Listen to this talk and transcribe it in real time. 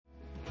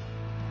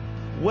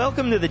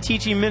Welcome to the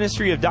teaching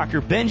ministry of Dr.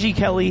 Benji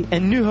Kelly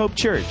and New Hope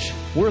Church.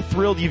 We're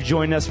thrilled you've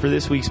joined us for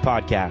this week's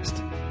podcast.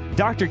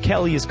 Dr.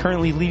 Kelly is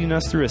currently leading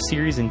us through a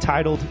series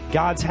entitled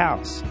God's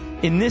House.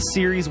 In this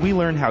series, we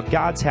learn how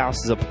God's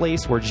house is a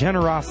place where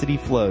generosity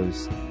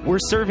flows, where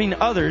serving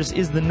others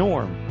is the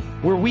norm,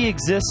 where we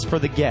exist for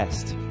the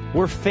guest,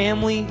 where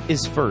family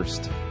is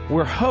first,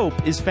 where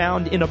hope is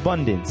found in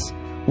abundance,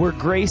 where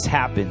grace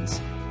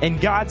happens, and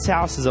God's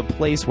house is a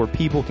place where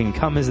people can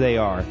come as they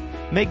are.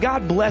 May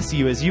God bless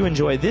you as you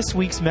enjoy this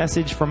week's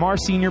message from our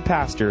senior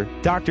pastor,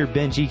 Dr.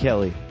 Benji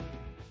Kelly.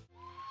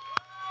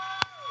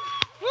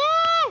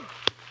 Woo!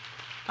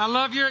 I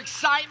love your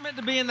excitement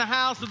to be in the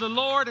house of the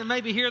Lord and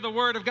maybe hear the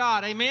word of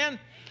God. Amen?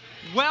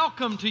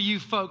 Welcome to you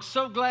folks.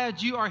 So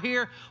glad you are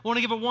here. I want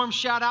to give a warm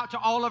shout out to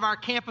all of our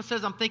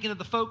campuses. I'm thinking of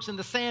the folks in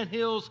the Sand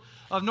Hills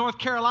of North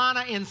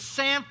Carolina, in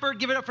Sanford.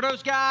 Give it up for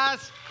those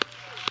guys.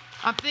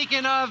 I'm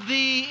thinking of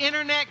the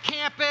Internet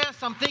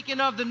campus. I'm thinking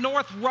of the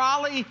North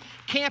Raleigh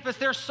campus.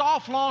 They're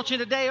soft launching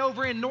today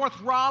over in North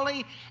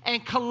Raleigh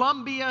and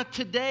Columbia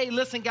today.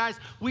 Listen, guys,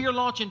 we are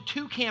launching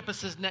 2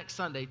 campuses next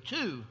Sunday.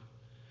 2.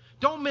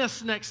 Don't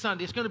miss next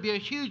Sunday. It's going to be a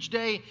huge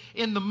day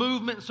in the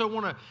movement. So I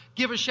want to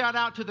give a shout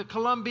out to the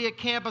Columbia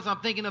campus.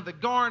 I'm thinking of the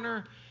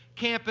Garner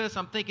campus.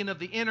 I'm thinking of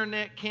the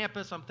Internet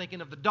campus. I'm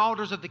thinking of the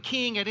Daughters of the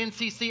King at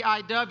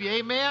NCCIW.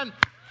 Amen.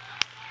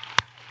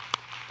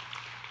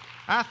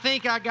 I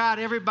think I got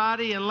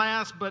everybody, and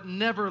last but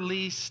never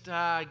least,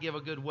 I give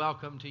a good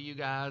welcome to you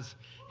guys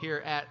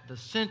here at the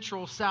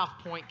Central South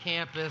Point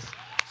campus.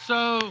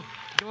 So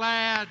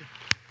glad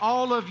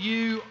all of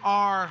you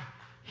are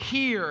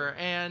here,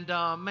 and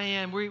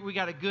man, we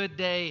got a good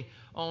day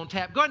on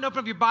tap. Go ahead and open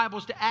up your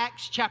Bibles to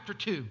Acts chapter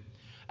 2.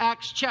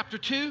 Acts chapter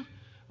 2,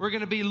 we're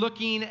going to be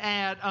looking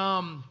at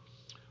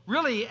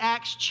really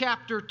Acts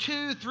chapter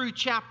 2 through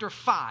chapter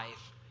 5.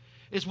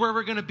 Is where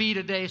we're going to be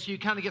today, so you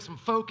kind of get some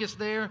focus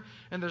there,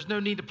 and there's no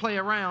need to play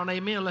around.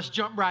 Amen. Let's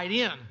jump right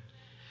in.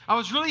 I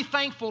was really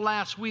thankful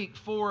last week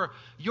for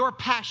your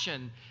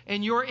passion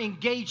and your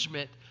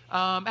engagement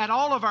at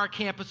all of our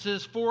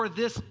campuses for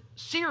this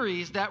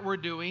series that we're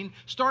doing.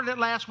 Started it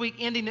last week,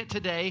 ending it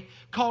today,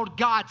 called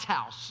God's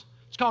House.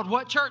 It's called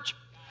what, church?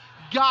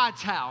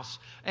 God's House.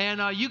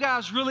 And you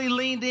guys really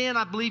leaned in.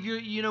 I believe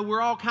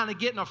we're all kind of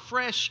getting a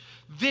fresh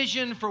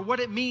vision for what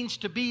it means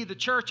to be the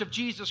church of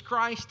Jesus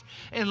Christ.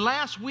 And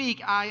last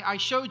week, I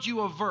showed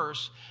you a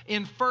verse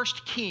in 1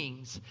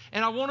 Kings.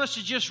 And I want us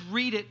to just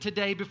read it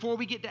today before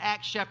we get to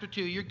Acts chapter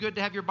 2. You're good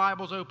to have your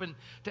Bibles open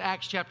to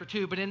Acts chapter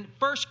 2. But in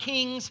 1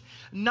 Kings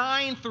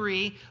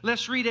 9:3,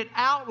 let's read it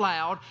out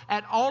loud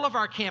at all of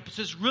our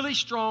campuses, really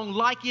strong,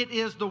 like it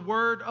is the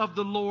word of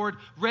the Lord.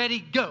 Ready,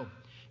 go.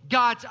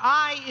 God's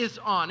eye is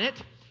on it,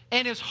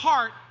 and His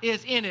heart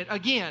is in it.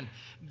 Again,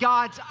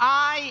 God's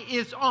eye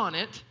is on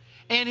it,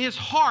 and His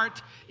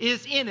heart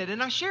is in it.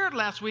 And I shared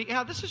last week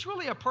how this is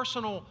really a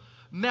personal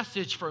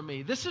message for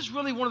me. This is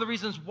really one of the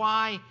reasons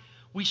why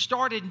we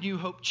started New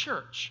Hope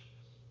Church.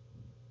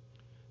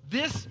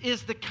 This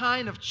is the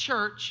kind of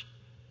church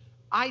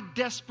I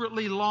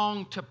desperately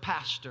long to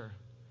pastor.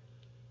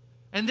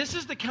 And this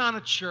is the kind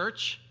of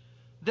church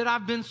that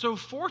I've been so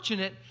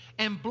fortunate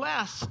and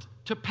blessed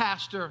to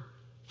pastor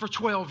for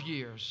 12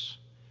 years.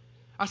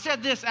 I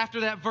said this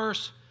after that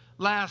verse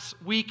last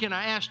week, and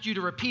I asked you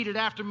to repeat it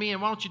after me, and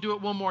why don't you do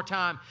it one more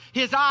time?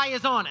 His eye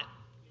is on it.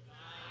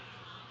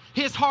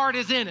 His heart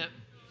is in it.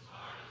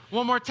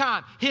 One more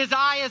time. His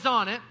eye is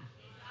on it,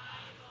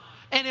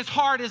 and His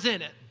heart is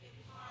in it.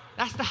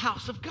 That's the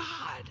house of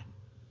God.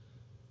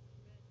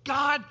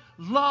 God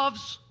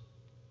loves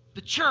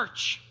the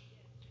church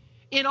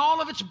in all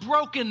of its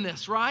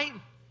brokenness, right?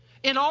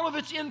 In all of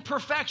its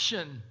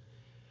imperfection.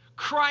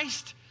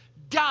 Christ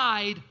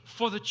died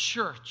for the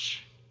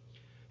church.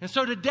 And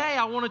so today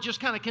I want to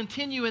just kind of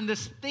continue in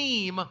this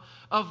theme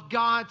of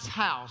God's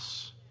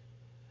house.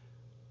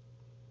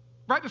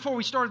 Right before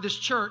we started this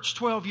church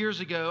 12 years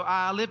ago,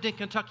 I lived in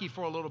Kentucky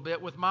for a little bit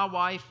with my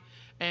wife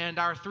and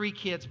our 3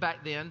 kids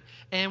back then.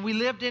 And we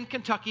lived in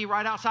Kentucky,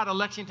 right outside of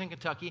Lexington,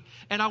 Kentucky.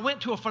 And I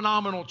went to a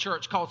phenomenal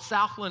church called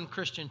Southland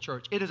Christian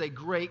Church. It is a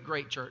great,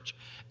 great church.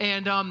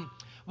 And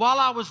while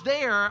I was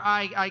there,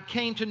 I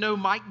came to know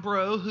Mike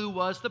Bro, who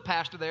was the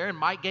pastor there, and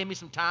Mike gave me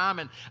some time,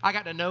 and I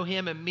got to know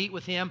him and meet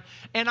with him.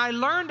 And I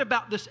learned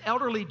about this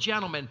elderly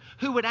gentleman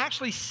who would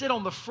actually sit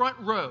on the front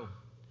row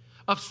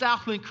of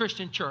Southland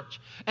Christian Church.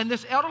 And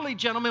this elderly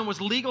gentleman was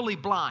legally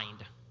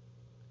blind.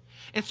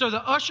 And so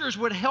the ushers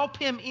would help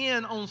him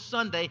in on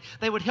Sunday.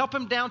 They would help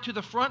him down to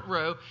the front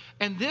row,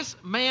 and this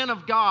man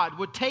of God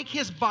would take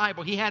his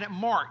Bible. He had it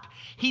marked.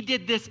 He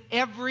did this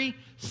every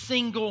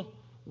single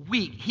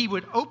week. He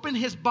would open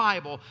his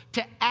Bible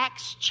to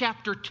Acts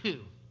chapter 2.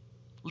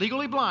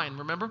 Legally blind,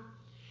 remember?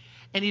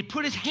 And he'd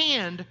put his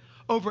hand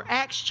over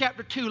Acts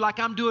chapter 2 like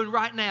I'm doing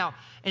right now.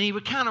 And he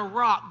would kind of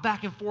rock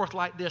back and forth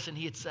like this. And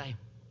he'd say,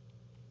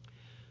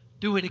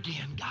 "Do it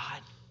again,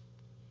 God.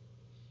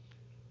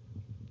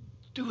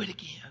 Do it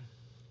again."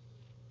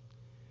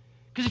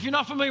 Because if you're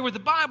not familiar with the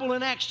Bible,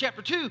 in Acts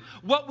chapter 2,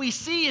 what we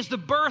see is the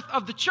birth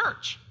of the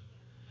church.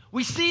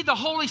 We see the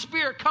Holy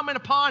Spirit coming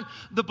upon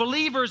the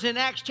believers in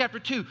Acts chapter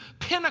 2.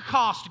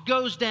 Pentecost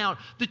goes down.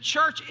 The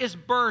church is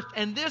birthed.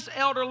 And this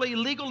elderly,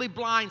 legally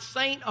blind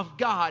saint of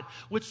God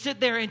would sit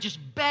there and just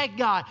beg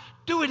God,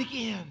 do it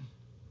again.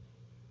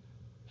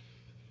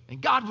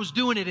 And God was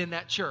doing it in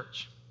that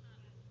church.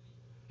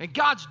 And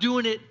God's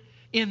doing it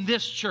in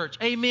this church.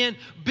 Amen.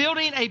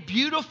 Building a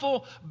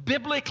beautiful,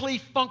 biblically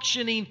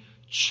functioning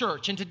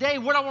church. And today,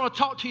 what I want to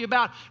talk to you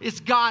about is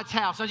God's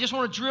house. I just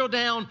want to drill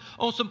down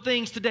on some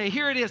things today.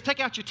 Here it is.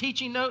 Take out your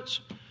teaching notes.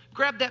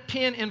 Grab that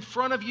pen in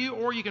front of you,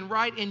 or you can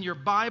write in your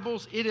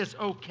Bibles. It is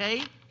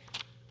okay.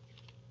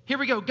 Here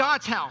we go.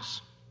 God's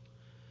house.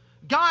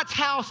 God's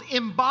house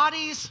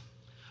embodies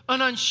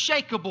an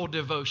unshakable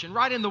devotion.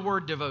 Write in the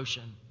word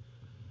devotion.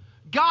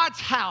 God's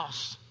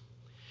house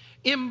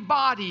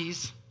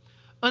embodies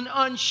an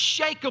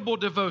unshakable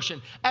devotion.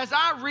 As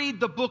I read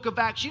the book of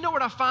Acts, you know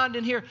what I find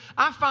in here?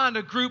 I find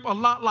a group a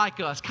lot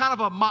like us, kind of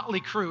a motley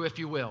crew, if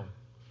you will.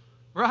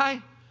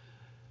 Right?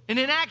 And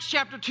in Acts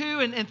chapter 2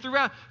 and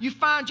throughout, you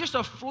find just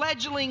a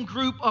fledgling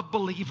group of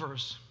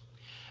believers.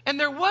 And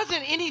there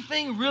wasn't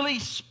anything really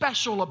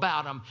special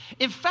about them.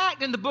 In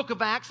fact, in the book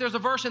of Acts, there's a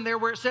verse in there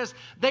where it says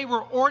they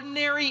were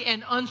ordinary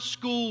and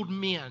unschooled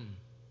men.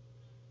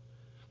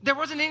 There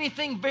wasn't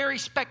anything very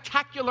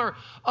spectacular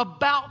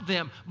about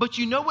them. But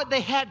you know what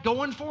they had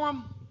going for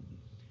them?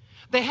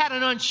 They had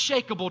an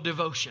unshakable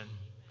devotion.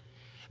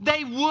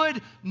 They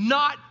would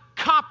not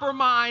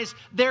compromise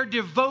their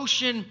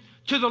devotion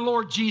to the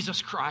Lord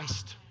Jesus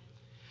Christ.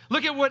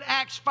 Look at what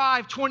Acts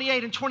 5,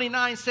 28 and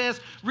 29 says.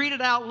 Read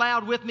it out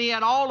loud with me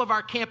at all of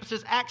our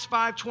campuses. Acts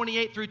 5,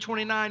 28 through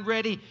 29.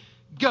 Ready?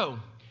 Go.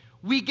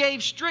 We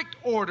gave strict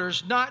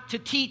orders not to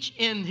teach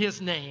in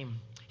his name.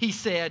 He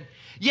said,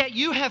 yet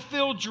you have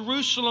filled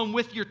Jerusalem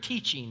with your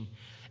teaching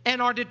and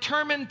are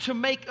determined to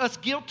make us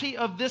guilty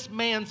of this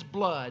man's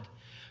blood.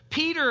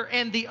 Peter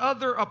and the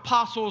other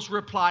apostles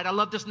replied, I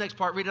love this next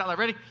part. Read it out loud.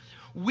 Ready?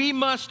 We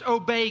must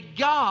obey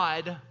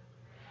God.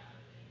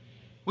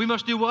 We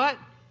must do what?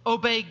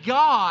 Obey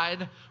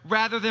God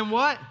rather than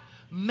what?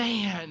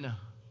 Man.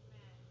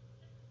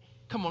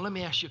 Come on, let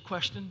me ask you a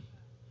question.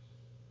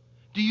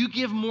 Do you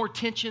give more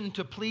attention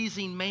to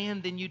pleasing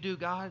man than you do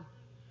God?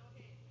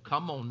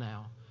 Come on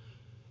now.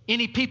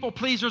 Any people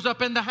pleasers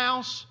up in the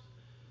house?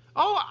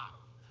 Oh,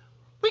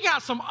 we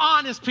got some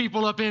honest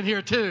people up in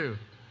here too.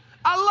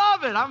 I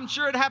love it. I'm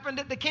sure it happened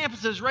at the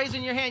campuses,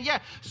 raising your hand. Yeah,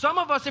 some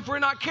of us, if we're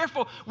not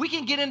careful, we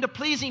can get into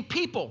pleasing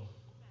people.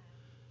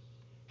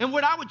 And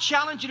what I would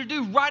challenge you to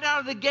do right out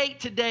of the gate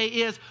today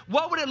is,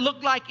 what would it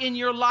look like in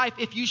your life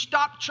if you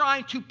stopped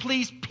trying to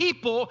please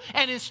people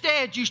and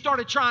instead you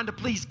started trying to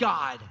please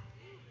God?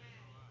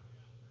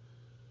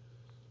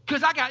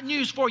 Because I got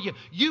news for you.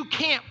 You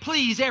can't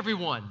please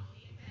everyone.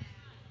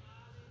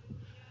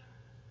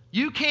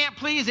 You can't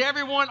please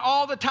everyone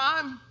all the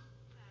time.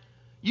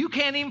 You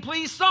can't even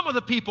please some of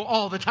the people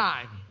all the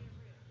time.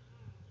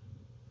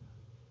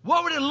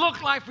 What would it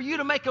look like for you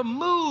to make a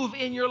move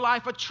in your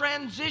life, a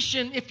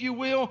transition, if you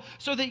will,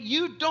 so that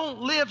you don't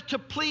live to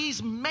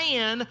please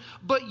man,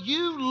 but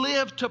you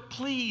live to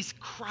please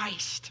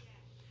Christ?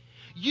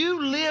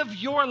 You live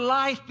your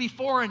life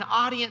before an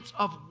audience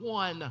of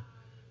one.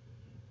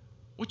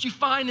 What you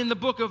find in the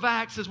book of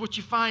Acts is what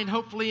you find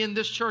hopefully in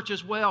this church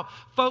as well.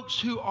 Folks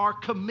who are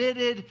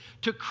committed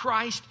to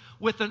Christ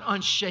with an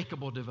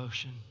unshakable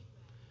devotion.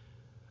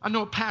 I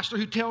know a pastor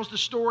who tells the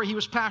story. He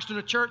was pastoring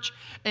a church,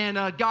 and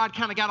God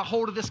kind of got a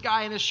hold of this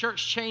guy in his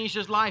church, changed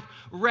his life,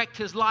 wrecked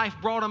his life,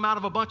 brought him out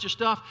of a bunch of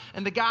stuff.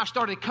 And the guy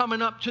started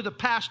coming up to the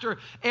pastor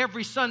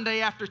every Sunday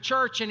after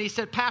church, and he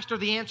said, Pastor,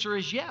 the answer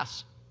is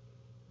yes.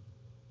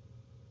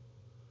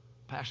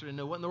 Pastor didn't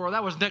know what in the world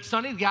that was. Next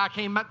Sunday, the guy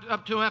came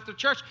up to him after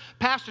church.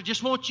 Pastor,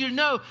 just want you to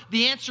know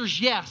the answer is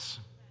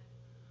yes.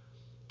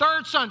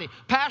 Third Sunday,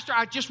 Pastor,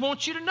 I just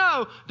want you to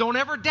know, don't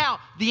ever doubt,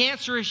 the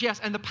answer is yes.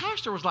 And the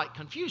pastor was like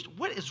confused.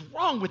 What is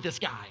wrong with this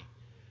guy?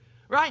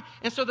 Right?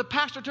 And so the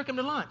pastor took him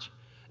to lunch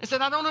and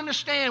said, I don't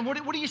understand. What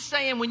are you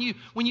saying when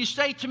you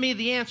say to me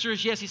the answer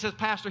is yes? He says,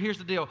 Pastor, here's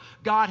the deal.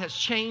 God has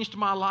changed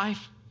my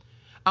life.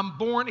 I'm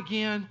born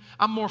again.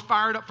 I'm more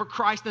fired up for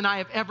Christ than I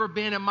have ever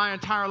been in my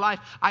entire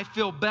life. I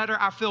feel better.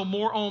 I feel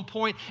more on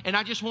point. And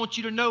I just want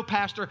you to know,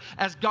 Pastor,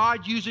 as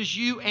God uses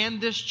you and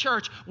this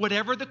church,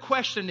 whatever the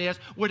question is,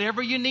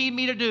 whatever you need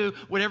me to do,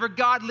 whatever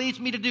God leads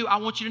me to do, I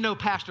want you to know,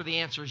 Pastor, the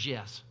answer is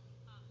yes.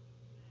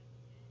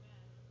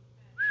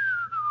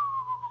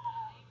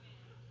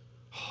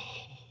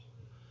 Oh,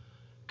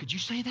 could you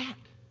say that?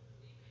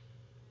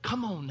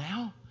 Come on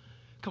now.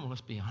 Come on,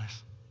 let's be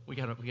honest. We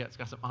got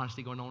some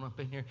honesty going on up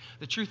in here.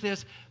 The truth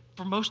is,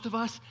 for most of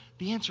us,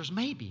 the answer is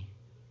maybe.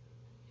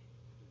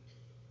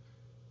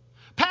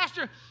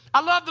 Pastor,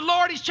 I love the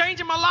Lord. He's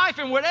changing my life.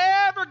 And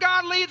whatever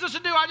God leads us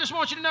to do, I just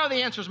want you to know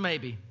the answer is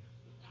maybe.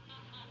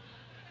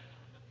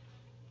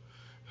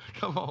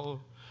 Come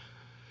on.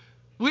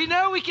 We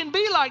know we can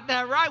be like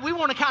that, right? We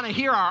want to kind of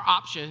hear our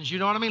options. You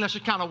know what I mean? Let's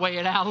just kind of weigh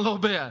it out a little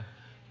bit.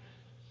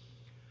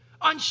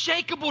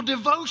 Unshakable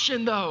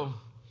devotion, though.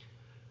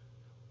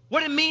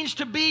 What it means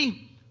to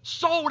be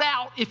sold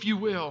out, if you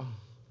will.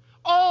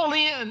 all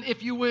in,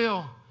 if you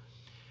will,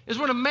 is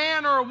when a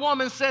man or a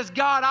woman says,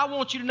 God, I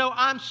want you to know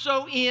I'm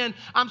so in.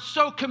 I'm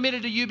so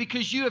committed to you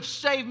because you have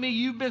saved me.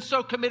 You've been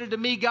so committed to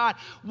me, God.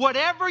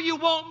 Whatever you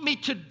want me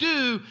to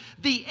do,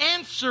 the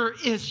answer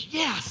is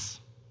yes.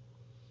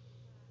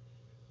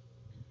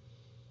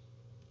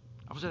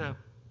 I was at a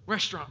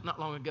restaurant not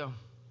long ago,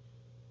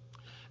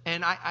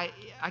 and I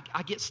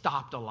get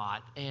stopped a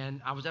lot.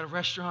 And I was at a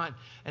restaurant,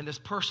 and this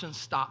person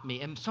stopped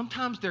me. And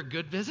sometimes they're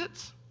good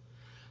visits.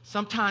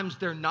 Sometimes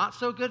they're not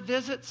so good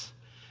visits.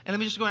 And let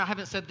me just go, I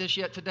haven't said this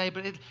yet today,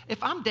 but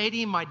if I'm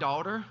dating my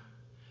daughter,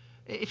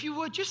 if you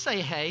would, just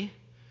say hey.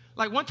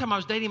 Like one time I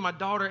was dating my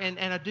daughter, and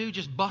a dude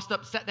just bust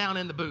up, sat down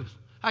in the booth.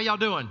 How y'all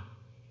doing?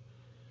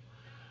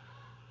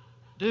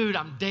 Dude,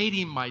 I'm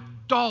dating my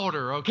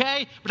daughter,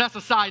 okay? But that's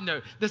a side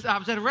note. I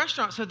was at a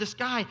restaurant, so this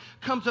guy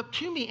comes up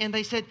to me, and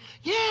they said,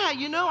 yeah,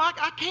 you know,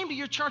 I came to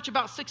your church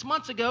about 6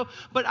 months ago,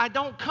 but I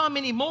don't come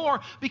anymore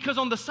because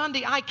on the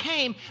Sunday I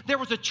came, there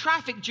was a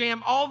traffic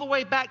jam all the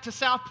way back to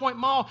South Point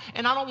Mall,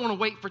 and I don't want to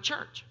wait for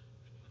church.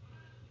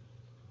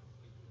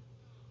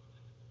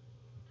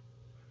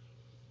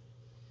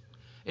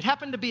 It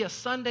happened to be a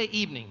Sunday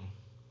evening.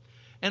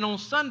 And on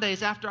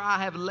Sundays, after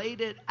I have laid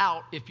it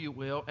out, if you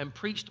will, and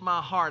preached my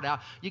heart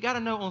out, you got to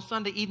know on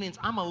Sunday evenings,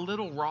 I'm a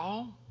little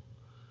raw.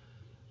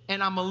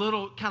 And I'm a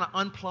little kind of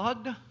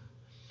unplugged.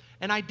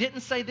 And I didn't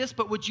say this,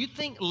 but would you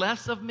think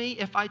less of me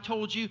if I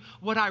told you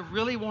what I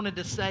really wanted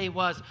to say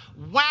was,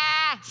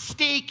 why,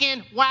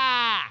 stinking,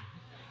 why?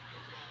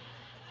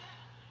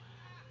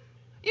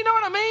 You know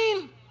what I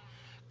mean?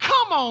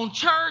 Come on,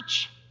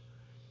 church.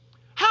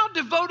 How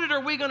devoted are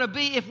we going to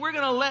be if we're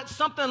going to let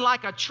something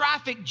like a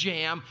traffic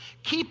jam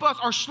keep us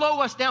or slow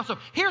us down? So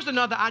here's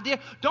another idea.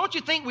 Don't you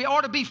think we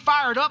ought to be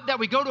fired up that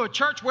we go to a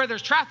church where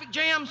there's traffic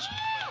jams?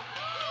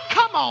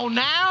 Come on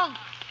now.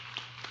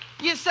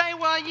 You say,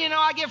 well, you know,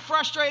 I get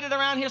frustrated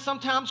around here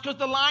sometimes because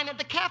the line at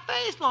the cafe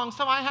is long,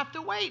 so I have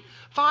to wait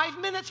 5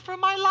 minutes for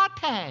my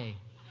latte.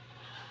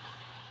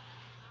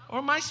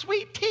 Or my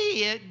sweet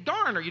tea at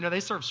Garner. You know, they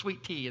serve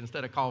sweet tea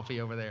instead of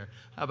coffee over there.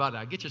 How about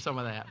that? Get you some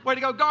of that. Way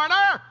to go,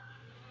 Garner!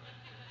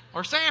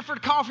 Or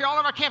Sanford Coffee, all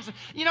over our campuses.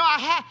 You know,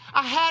 I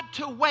had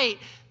to wait.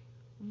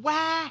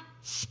 Why,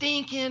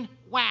 stinking,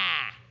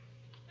 why?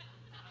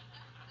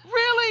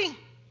 Really?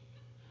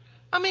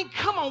 I mean,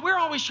 come on. We're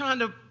always trying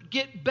to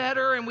get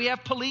better, and we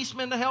have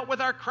policemen to help with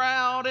our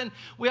crowd, and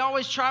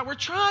we're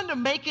trying to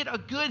make it a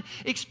good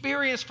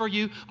experience for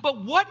you.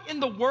 But what in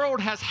the world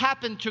has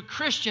happened to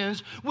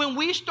Christians when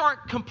we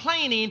start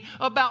complaining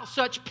about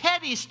such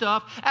petty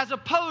stuff as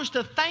opposed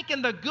to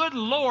thanking the good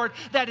Lord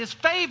that His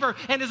favor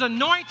and His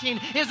anointing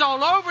is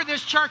all over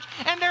this church,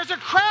 and there's a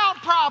crowd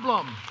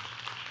problem?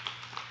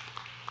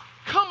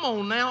 Come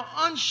on now,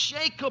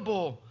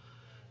 unshakable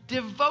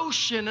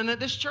devotion. And at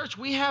this church,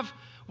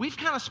 we've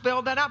kind of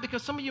spelled that out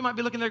because some of you might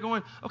be looking there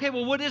going, okay,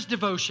 well, what is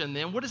devotion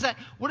then? What does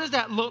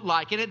that look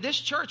like? And at this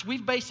church,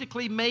 we've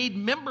basically made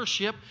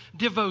membership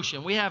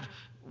devotion. We have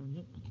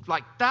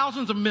like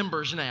thousands of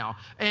members now,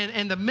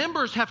 and the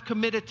members have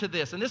committed to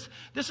this. And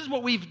this is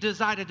what we've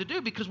decided to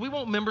do because we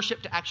want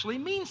membership to actually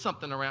mean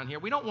something around here.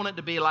 We don't want it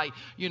to be like,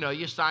 you know,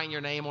 you sign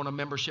your name on a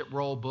membership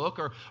roll book,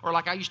 or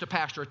like I used to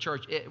pastor a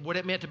church. What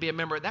it meant to be a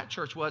member at that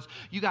church was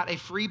you got a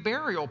free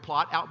burial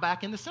plot out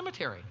back in the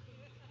cemetery.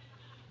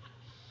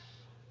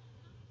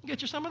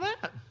 Get you some of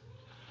that.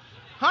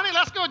 Honey,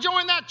 let's go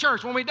join that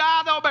church. When we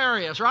die, they'll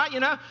bury us, right? You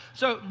know?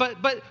 So, but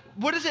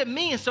what does it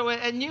mean? So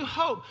at New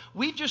Hope,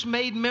 we've just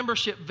made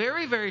membership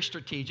very, very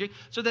strategic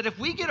so that if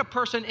we get a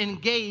person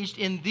engaged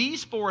in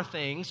these 4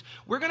 things,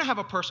 we're going to have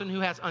a person who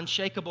has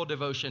unshakable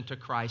devotion to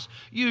Christ.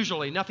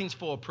 Usually, nothing's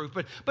foolproof.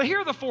 But here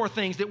are the 4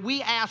 things that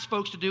we ask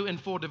folks to do in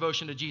full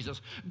devotion to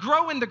Jesus.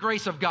 Grow in the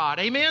grace of God.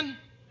 Amen?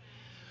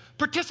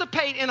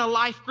 Participate in a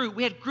life group.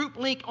 We had Group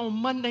Link on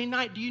Monday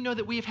night. Do you know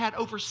that we have had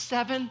over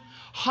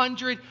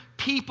 700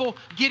 people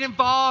get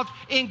involved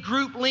in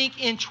Group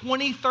Link in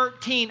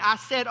 2013? I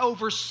said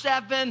over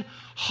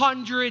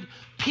 700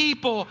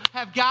 people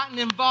have gotten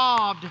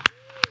involved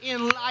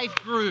in life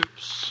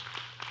groups.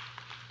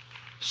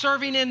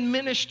 Serving in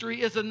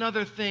ministry is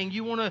another thing.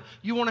 You want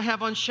to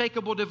have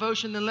unshakable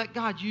devotion, then let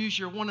God use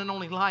your one and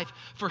only life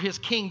for His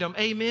kingdom.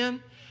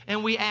 Amen?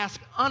 And we ask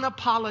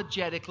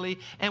unapologetically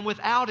and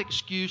without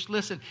excuse,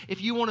 listen, if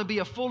you want to be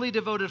a fully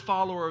devoted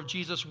follower of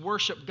Jesus,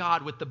 worship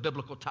God with the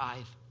biblical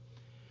tithe.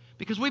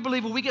 Because we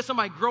believe when we get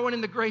somebody growing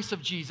in the grace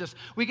of Jesus,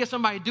 we get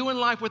somebody doing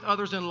life with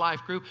others in life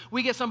group,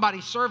 we get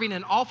somebody serving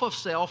and off of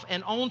self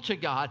and on to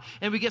God,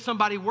 and we get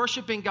somebody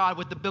worshiping God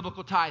with the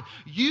biblical tithe,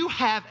 you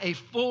have a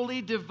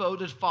fully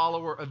devoted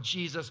follower of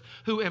Jesus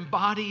who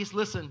embodies,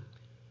 listen,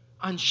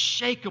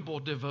 unshakable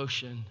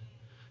devotion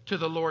to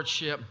the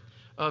lordship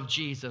of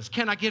Jesus.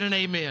 Can I get an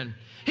amen?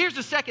 Here's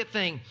the second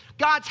thing.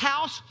 God's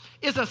house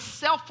is a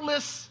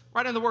selfless,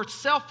 right in the word,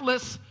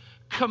 selfless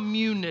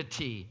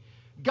community.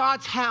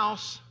 God's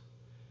house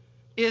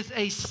is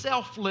a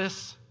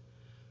selfless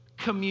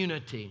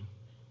community.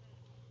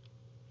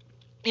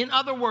 In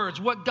other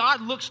words, what God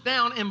looks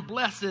down and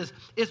blesses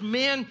is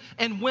men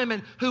and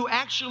women who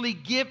actually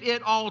give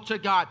it all to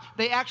God.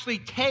 They actually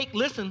take,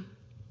 listen,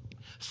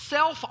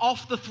 self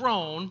off the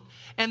throne,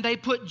 and they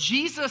put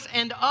Jesus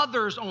and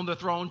others on the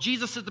throne.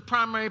 Jesus is the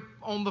primary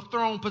on the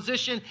throne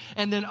position,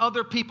 and then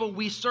other people,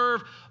 we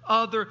serve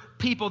other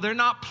people. They're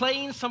not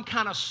playing some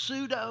kind of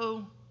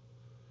pseudo,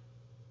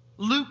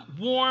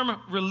 lukewarm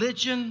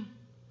religion.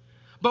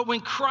 But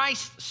when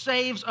Christ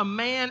saves a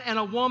man and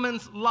a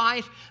woman's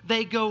life,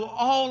 they go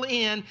all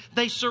in.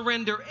 They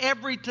surrender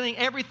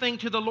everything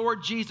to the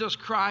Lord Jesus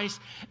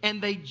Christ,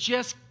 and they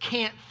just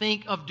can't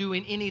think of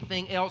doing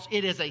anything else.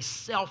 It is a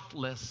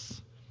selfless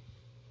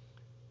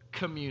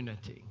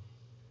community.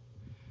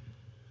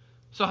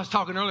 So I was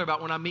talking earlier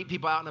about when I meet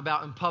people out and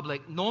about in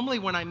public. Normally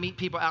when I meet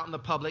people out in the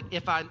public,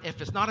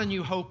 if it's not a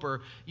New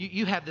Hoper,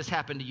 you have this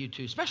happen to you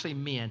too, especially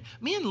men.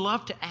 Men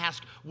love to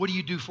ask, what do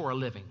you do for a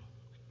living?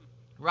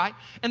 Right?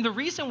 And the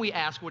reason we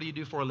ask, what do you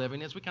do for a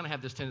living, is we kind of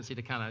have this tendency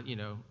to kind of,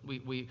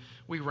 we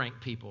rank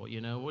people,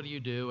 what do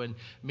you do? And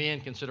men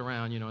can sit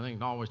around, and they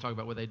can always talk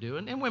about what they do.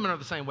 And women are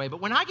the same way.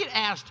 But when I get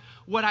asked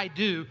what I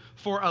do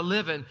for a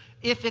living,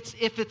 if it's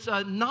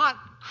not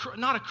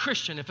a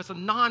Christian, if it's a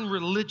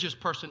non-religious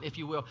person, if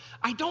you will,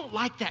 I don't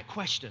like that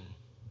question.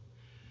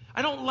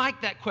 I don't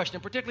like that question,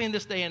 particularly in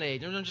this day and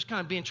age. I'm just kind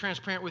of being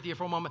transparent with you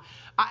for a moment.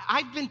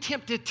 I've been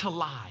tempted to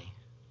lie.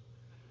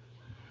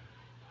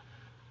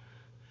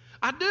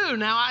 I do.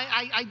 Now,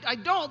 I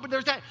don't, but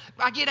there's that.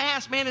 I get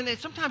asked, man, and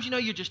sometimes,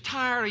 you're just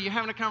tired, or you're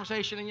having a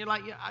conversation, and you're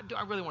like, yeah,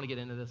 I really want to get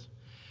into this.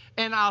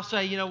 And I'll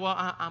say, well,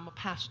 I'm a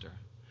pastor.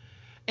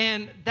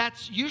 And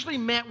that's usually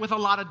met with a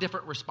lot of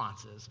different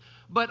responses.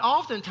 But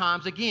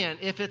oftentimes, again,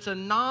 if it's a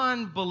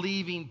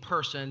non-believing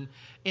person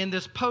in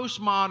this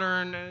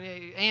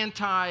postmodern,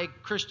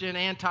 anti-Christian,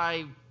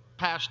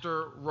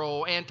 anti-pastor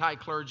role,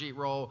 anti-clergy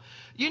role,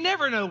 you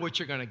never know what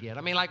you're going to get.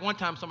 I mean, like one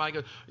time somebody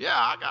goes, yeah,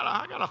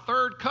 I got a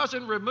third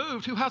cousin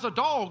removed who has a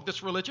dog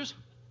that's religious.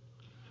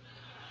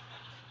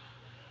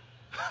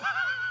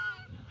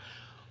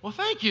 Well,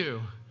 thank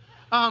you.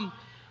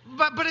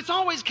 But it's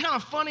always kind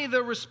of funny,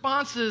 the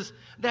responses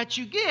that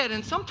you get.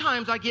 And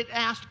sometimes I get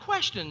asked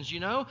questions,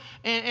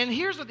 And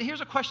here's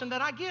a question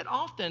that I get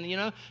often,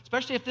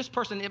 especially if this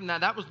person, now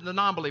that was the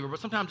non-believer, but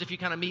sometimes if you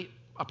kind of meet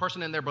a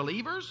person and they're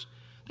believers,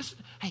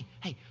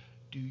 hey,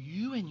 do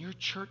you and your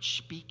church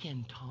speak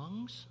in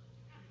tongues?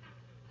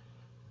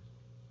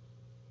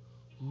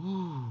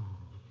 Ooh.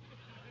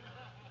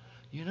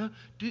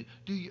 Do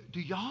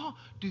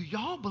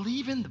y'all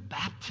believe in the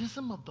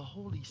baptism of the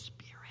Holy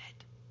Spirit?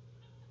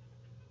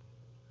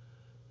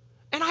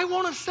 And I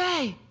want to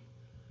say,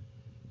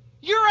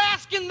 you're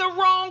asking the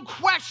wrong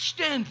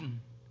question.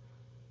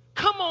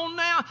 Come on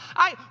now.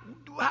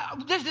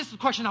 This is the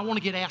question I want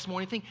to get asked more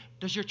than anything.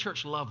 Does your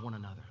church love one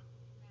another?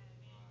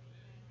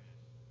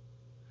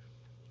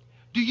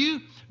 Do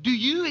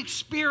you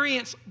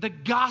experience the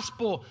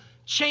gospel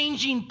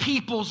changing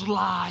people's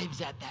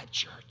lives at that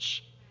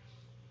church?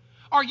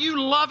 Are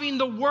you loving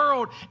the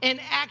world and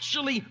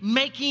actually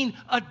making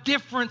a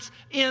difference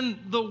in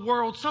the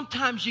world?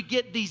 Sometimes you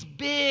get these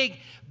big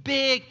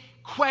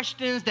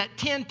questions that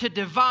tend to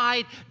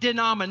divide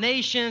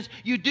denominations.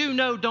 You do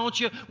know, don't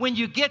you, when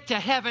you get to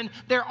heaven,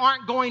 there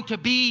aren't going to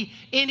be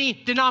any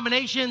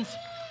denominations.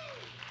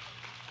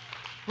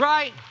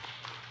 Right?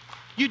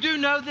 You do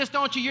know this,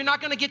 don't you? You're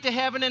not going to get to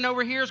heaven and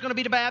over here is going to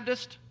be the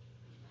Baptist.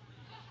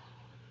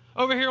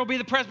 Over here will be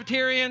the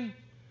Presbyterian.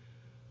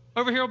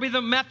 Over here will be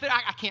the Methodist.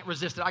 I can't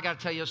resist it. I got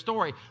to tell you a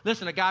story.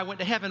 Listen, a guy went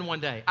to heaven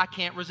one day. I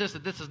can't resist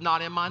it. This is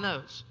not in my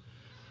notes.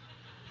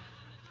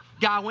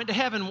 Guy went to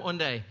heaven one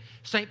day.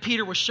 St.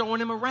 Peter was showing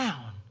him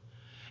around.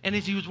 And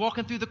as he was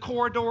walking through the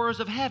corridors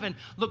of heaven,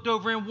 looked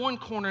over in one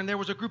corner and there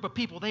was a group of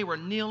people. They were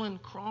kneeling,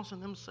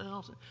 crossing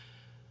themselves.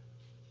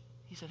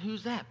 He said,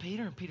 "Who's that,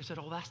 Peter?" And Peter said,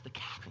 "Oh, that's the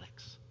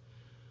Catholics."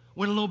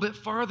 Went a little bit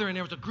further and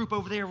there was a group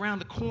over there around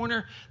the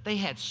corner. They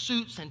had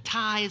suits and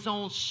ties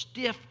on,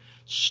 stiff,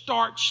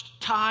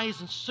 starched ties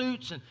and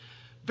suits, and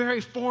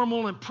very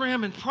formal and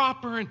prim and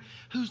proper. And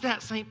who's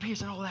that? St. Peter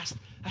said, "Oh, that's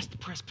the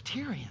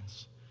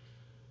Presbyterians."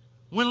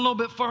 Went a little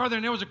bit further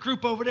and there was a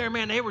group over there.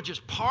 Man, they were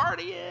just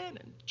partying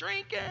and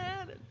drinking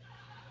and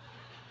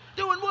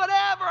doing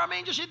whatever. I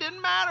mean, just it didn't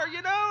matter,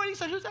 And he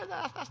said, "Who's that?"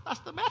 That's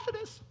the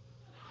Methodists.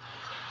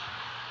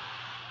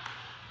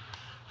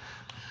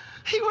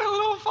 He went a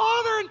little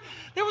farther and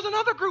there was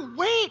another group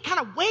way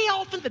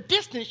off in the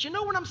distance. You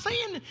know what I'm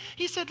saying?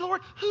 He said,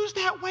 "Lord, who's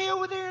that way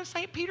over there?" And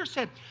St. Peter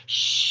said,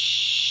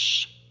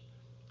 "Shh,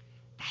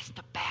 that's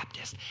the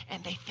Baptist,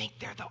 and they think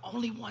they're the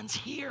only ones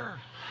here."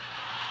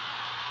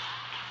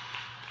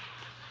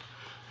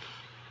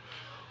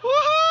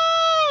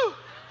 Woohoo!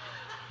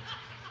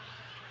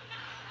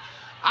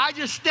 I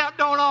just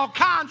stepped on all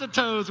kinds of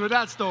toes with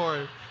that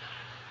story.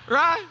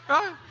 Right?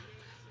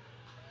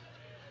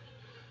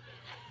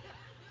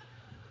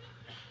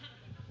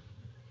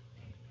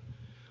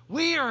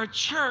 We are a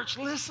church.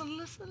 Listen.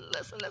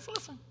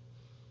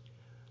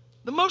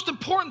 The most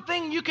important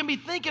thing you can be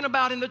thinking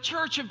about in the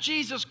church of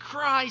Jesus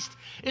Christ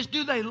is,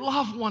 do they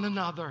love one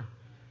another?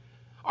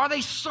 Are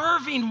they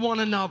serving one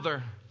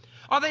another?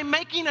 Are they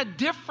making a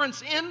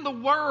difference in the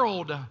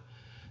world?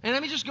 And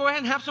let me just go ahead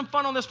and have some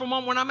fun on this for a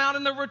moment. When I'm out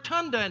in the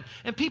rotunda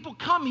and people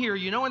come here,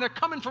 and they're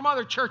coming from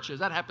other churches.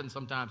 That happens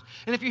sometimes.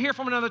 And if you're here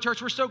from another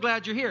church, we're so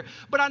glad you're here.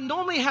 But I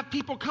normally have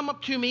people come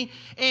up to me,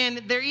 and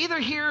they're either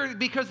here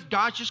because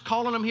God's just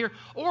calling them here,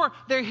 or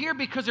they're here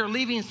because they're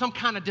leaving some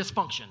kind of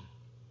dysfunction.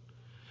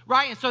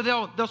 Right? And so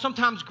they'll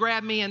sometimes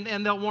grab me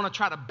and they'll want to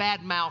try to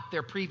badmouth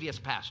their previous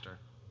pastor.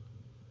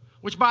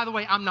 Which, by the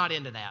way, I'm not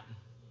into that.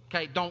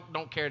 Okay,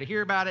 don't care to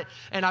hear about it.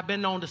 And I've been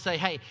known to say,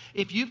 hey,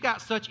 if you've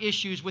got such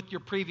issues with your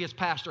previous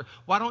pastor,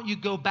 why don't you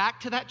go back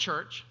to that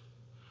church,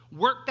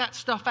 work that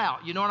stuff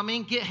out, you know what I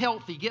mean? Get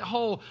healthy, get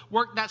whole,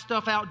 work that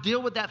stuff out,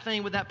 deal with that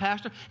thing with that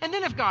pastor, and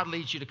then if God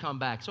leads you to come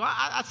back. So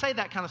I say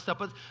that kind of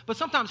stuff, but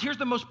sometimes here's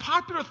the most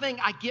popular thing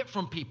I get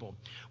from people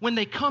when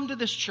they come to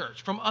this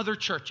church from other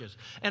churches.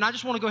 And I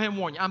just want to go ahead and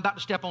warn you, I'm about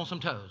to step on some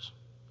toes.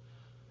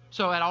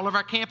 So at all of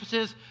our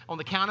campuses, on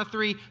the count of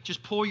 3,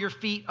 just pull your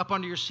feet up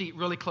under your seat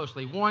really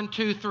closely. 1,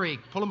 2, 3.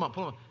 Pull them up,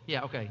 pull them up.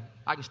 Yeah, okay.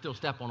 I can still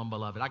step on them,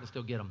 beloved. I can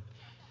still get them.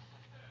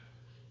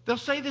 They'll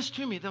say this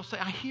to me. They'll say,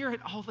 I hear it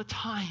all the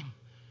time.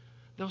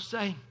 They'll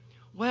say,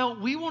 well,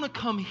 we want to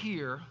come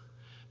here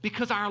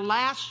because our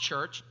last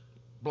church,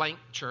 blank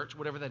church,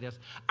 whatever that is,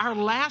 our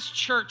last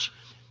church,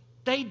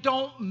 they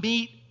don't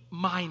meet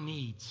my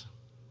needs.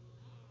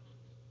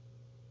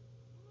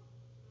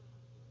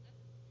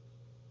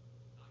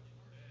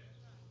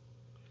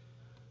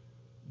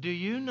 Do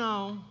you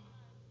know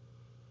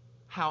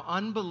how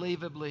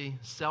unbelievably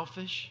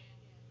selfish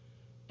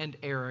and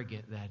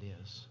arrogant that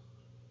is?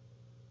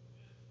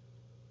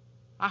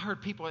 I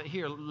heard people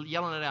here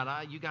yelling it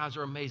out. You guys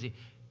are amazing.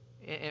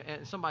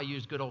 And somebody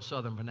used good old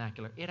Southern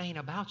vernacular. It ain't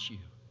about you.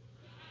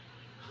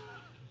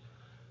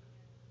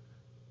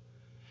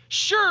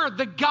 Sure,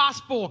 the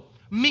gospel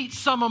meets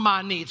some of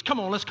my needs. Come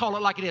on, let's call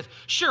it like it is.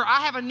 Sure, I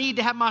have a need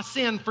to have my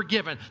sin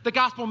forgiven. The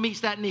gospel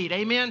meets that need.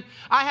 Amen?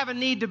 I have a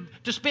need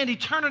to spend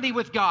eternity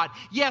with God.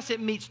 Yes, it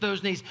meets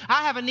those needs.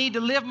 I have a need to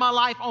live my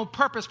life on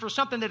purpose for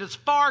something that is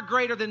far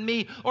greater than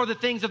me or the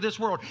things of this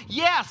world.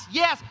 Yes,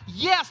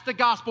 the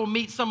gospel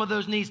meets some of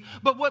those needs.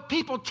 But what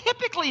people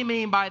typically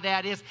mean by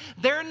that is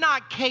they're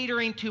not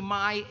catering to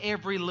my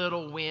every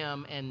little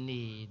whim and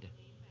need.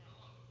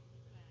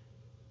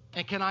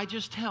 And can I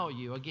just tell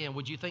you, again,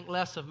 would you think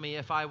less of me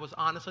if I was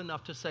honest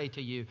enough to say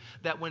to you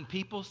that when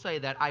people say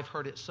that, I've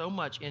heard it so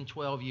much in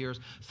 12 years,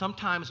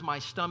 sometimes my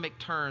stomach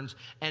turns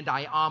and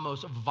I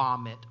almost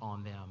vomit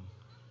on them.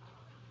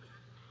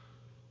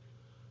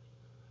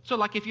 So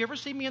like if you ever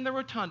see me in the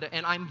rotunda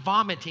and I'm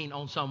vomiting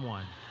on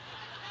someone,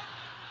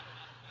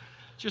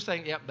 just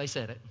saying, yep, they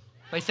said it.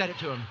 They said it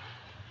to him.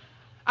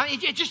 I mean,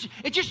 it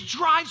just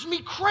drives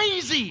me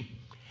crazy.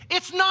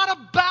 It's not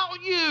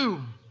about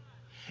you.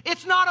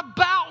 It's not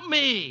about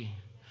me.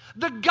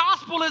 The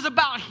gospel is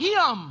about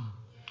Him.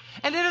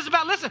 And it is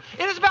about, listen,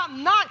 it is about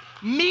not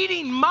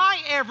meeting my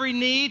every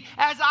need.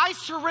 As I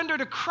surrender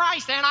to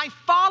Christ and I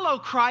follow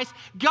Christ,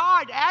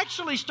 God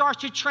actually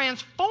starts to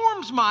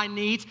transform my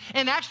needs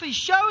and actually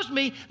shows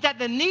me that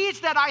the needs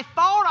that I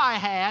thought I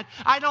had,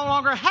 I no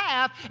longer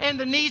have, and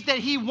the needs that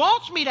He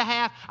wants me to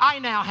have, I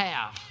now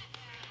have.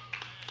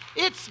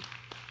 It's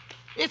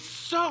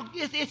so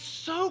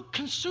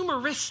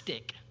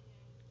consumeristic.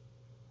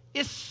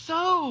 It's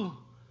so,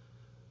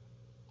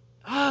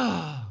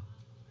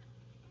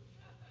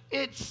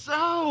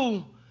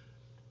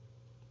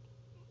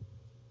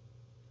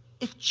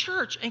 if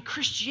church and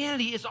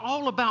Christianity is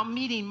all about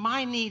meeting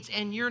my needs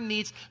and your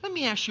needs, let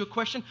me ask you a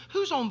question.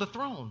 Who's on the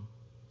throne?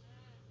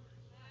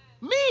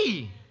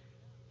 Me.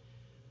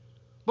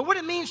 But what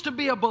it means to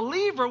be a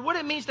believer, what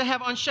it means to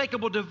have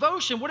unshakable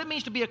devotion, what it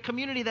means to be a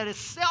community that is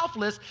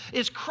selfless,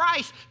 is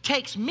Christ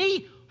takes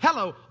me,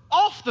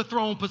 off the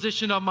throne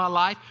position of my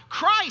life.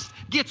 Christ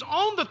gets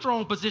on the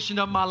throne position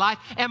of my life,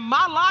 and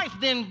my life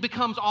then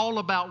becomes all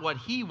about what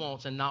He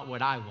wants and not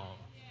what I want.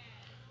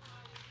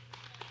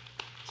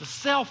 It's a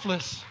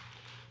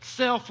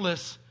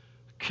selfless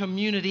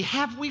community.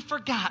 Have we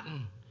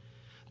forgotten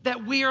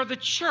that we are the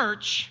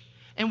church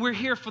and we're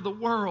here for the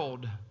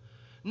world?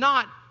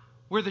 Not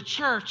we're the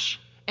church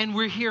and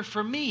we're here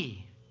for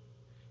me.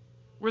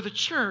 We're the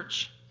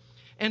church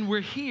and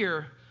we're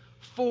here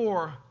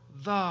for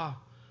the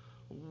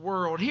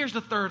world. Here's the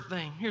third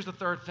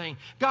thing.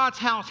 God's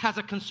house has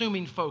a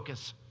consuming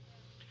focus.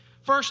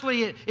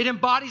 Firstly, it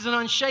embodies an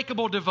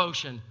unshakable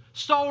devotion.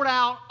 Sold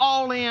out,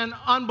 all in,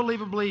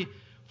 unbelievably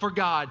for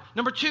God.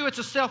 Number 2, it's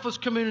a selfless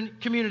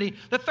community.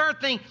 The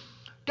third thing,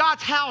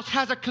 God's house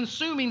has a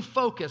consuming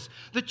focus.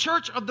 The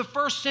church of the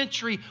first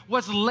century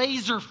was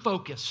laser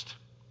focused.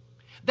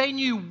 They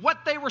knew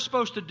what they were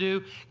supposed to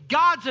do.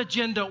 God's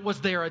agenda was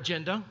their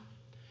agenda.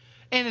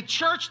 And a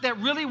church that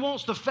really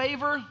wants the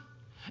favor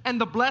and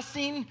the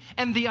blessing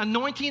and the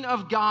anointing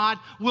of God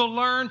will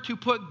learn to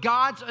put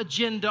God's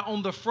agenda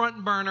on the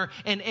front burner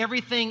and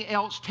everything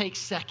else takes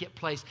second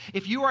place.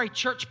 If you are a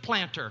church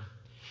planter,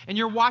 and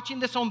you're watching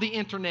this on the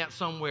internet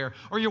somewhere,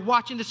 or you're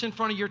watching this in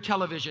front of your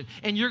television,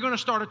 and you're going to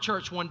start a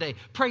church one day,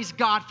 praise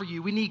God for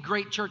you. We need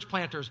great church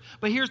planters.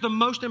 But here's the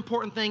most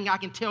important thing I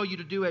can tell you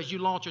to do as you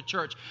launch a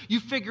church. You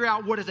figure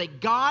out what is a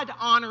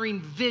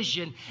God-honoring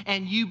vision,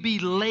 and you be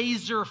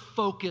laser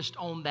focused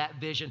on that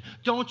vision.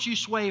 Don't you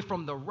sway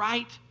from the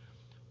right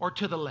or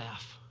to the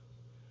left,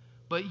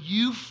 but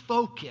you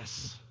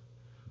focus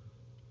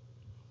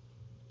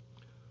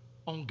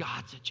on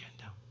God's agenda.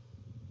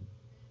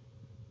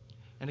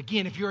 And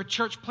again, if you're a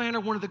church planter,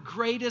 one of the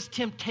greatest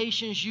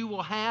temptations you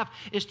will have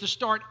is to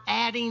start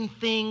adding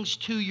things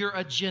to your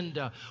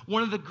agenda.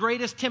 One of the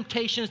greatest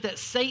temptations that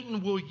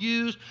Satan will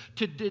use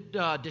to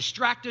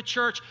distract a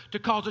church, to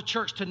cause a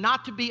church to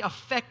not to be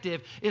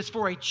effective, is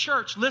for a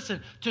church,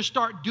 listen, to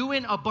start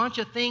doing a bunch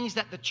of things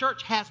that the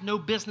church has no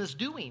business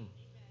doing.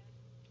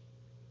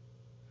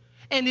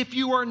 And if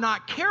you are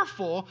not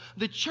careful,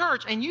 the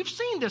church, and you've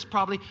seen this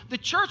probably, the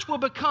church will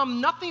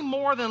become nothing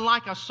more than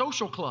like a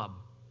social club.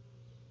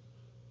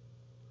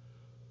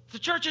 If the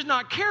church is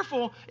not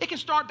careful, it can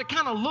start to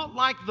kind of look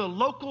like the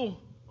local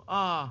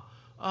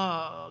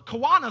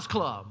Kiwanis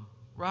Club,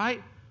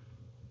 right?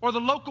 Or the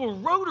local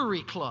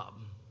Rotary Club.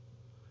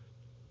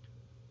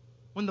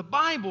 When the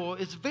Bible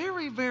is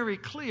very, very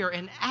clear,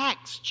 in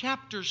Acts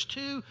chapters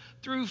 2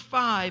 through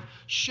 5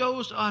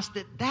 shows us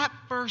that that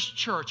first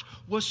church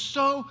was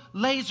so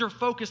laser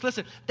focused,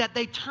 listen, that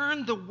they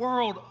turned the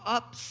world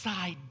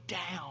upside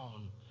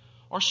down.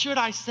 Or should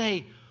I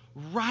say,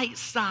 right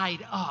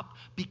side up,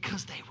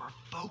 because they were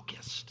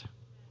focused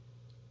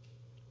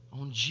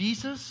on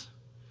Jesus,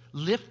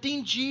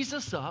 lifting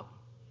Jesus up,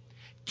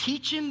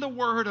 teaching the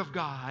Word of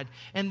God,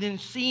 and then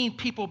seeing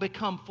people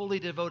become fully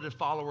devoted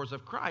followers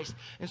of Christ.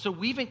 And so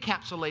we've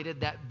encapsulated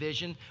that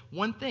vision.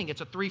 One thing,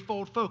 it's a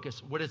threefold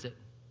focus. What is it?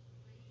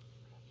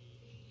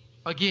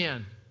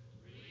 Again.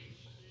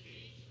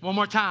 One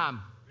more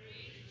time.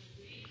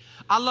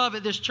 I love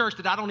at this church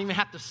that I don't even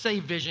have to say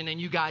vision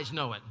and you guys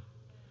know it.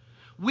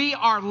 We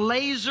are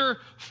laser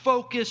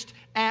focused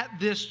at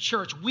this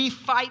church. We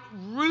fight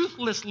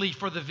ruthlessly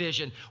for the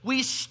vision.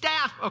 We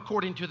staff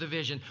according to the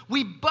vision.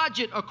 We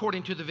budget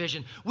according to the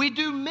vision. We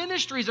do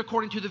ministries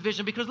according to the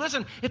vision. Because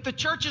listen, if the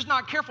church is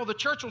not careful, the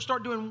church will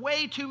start doing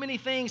way too many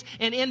things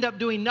and end up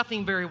doing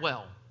nothing very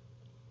well.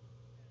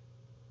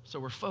 So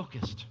we're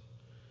focused.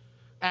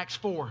 Acts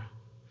 4,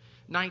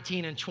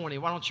 19 and 20.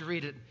 Why don't you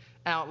read it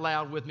out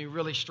loud with me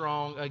really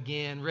strong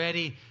again?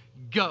 Ready?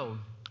 Go.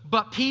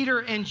 But Peter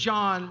and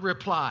John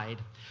replied,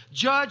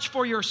 "Judge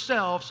for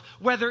yourselves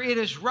whether it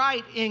is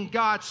right in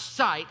God's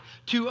sight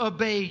to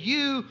obey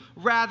you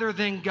rather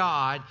than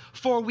God,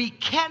 for we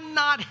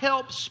cannot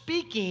help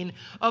speaking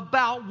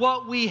about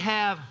what we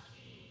have."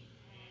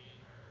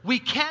 We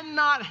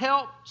cannot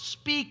help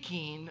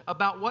speaking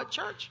about what,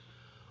 church?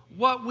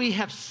 What we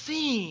have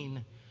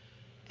seen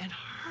and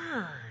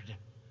heard.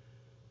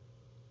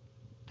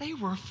 They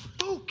were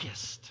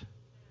focused.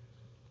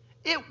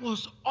 It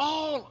was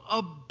all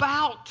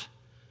about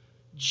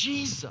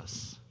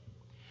Jesus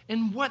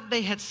and what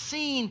they had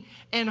seen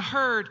and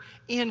heard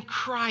in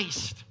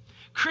Christ.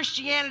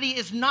 Christianity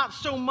is not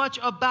so much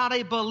about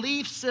a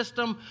belief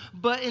system,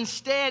 but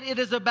instead it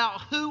is about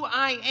who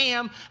I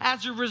am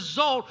as a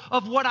result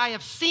of what I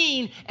have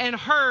seen and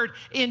heard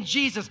in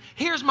Jesus.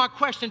 Here's my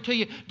question to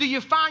you. Do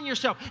you find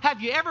yourself, have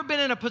you ever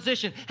been in a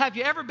position, have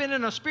you ever been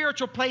in a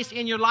spiritual place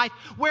in your life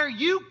where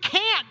you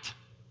can't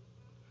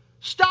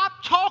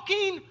stop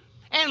talking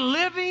and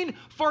living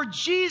for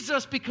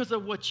Jesus because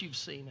of what you've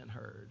seen and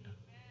heard?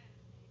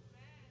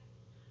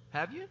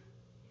 Have you?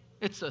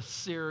 It's a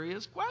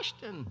serious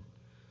question.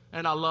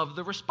 And I love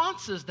the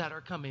responses that are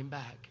coming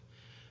back.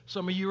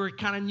 Some of you are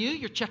kind of new.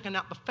 You're checking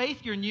out the faith.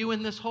 You're new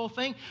in this whole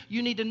thing.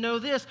 You need to know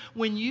this.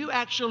 When you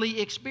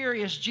actually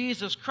experience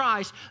Jesus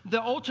Christ,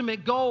 the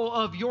ultimate goal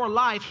of your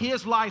life,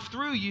 His life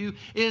through you,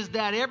 is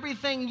that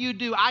everything you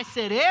do, I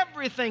said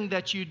everything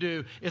that you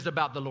do, is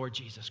about the Lord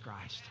Jesus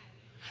Christ.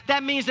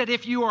 That means that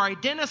if you are a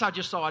dentist, I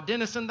just saw a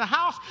dentist in the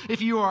house.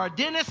 If you are a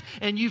dentist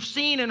and you've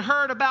seen and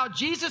heard about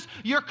Jesus,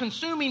 your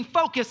consuming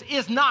focus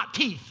is not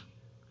teeth.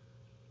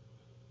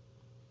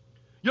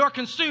 Your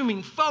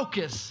consuming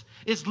focus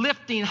is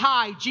lifting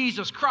high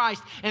Jesus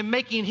Christ and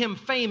making Him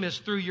famous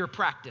through your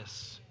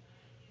practice.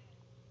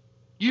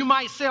 You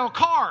might sell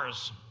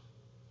cars,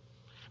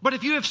 but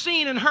if you have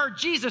seen and heard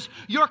Jesus,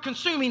 your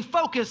consuming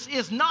focus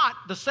is not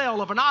the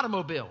sale of an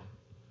automobile.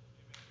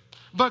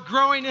 But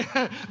growing.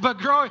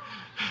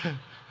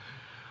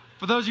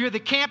 For those of you at the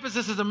campus,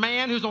 this is a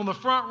man who's on the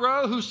front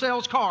row who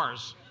sells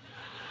cars.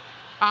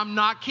 I'm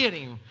not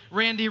kidding.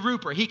 Randy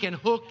Rupert, he can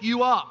hook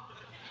you up.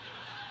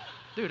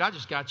 Dude, I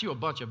just got you a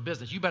bunch of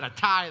business. You better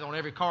tithe on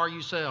every car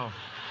you sell.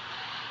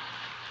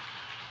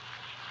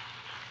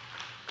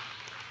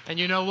 And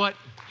you know what?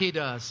 He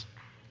does.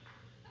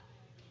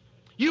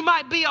 You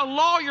might be a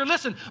lawyer,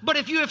 listen, but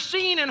if you have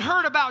seen and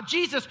heard about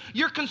Jesus,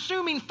 your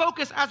consuming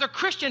focus as a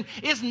Christian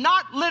is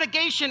not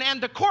litigation and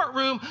the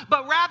courtroom,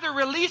 but rather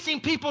releasing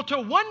people to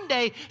one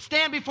day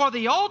stand before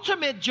the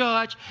ultimate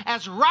judge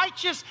as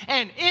righteous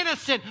and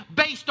innocent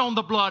based on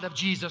the blood of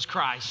Jesus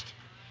Christ.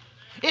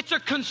 It's a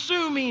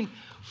consuming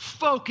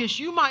focus.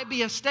 You might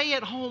be a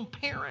stay-at-home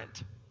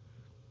parent.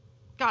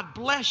 God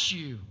bless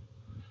you.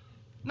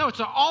 No, it's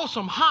an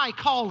awesome high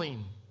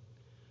calling.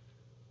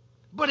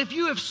 But if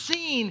you have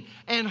seen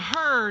and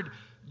heard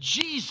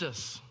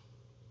Jesus,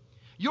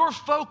 your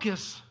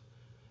focus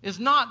is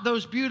not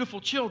those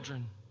beautiful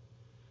children.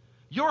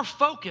 Your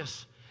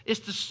focus is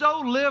to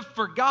so live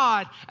for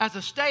God as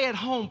a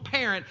stay-at-home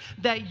parent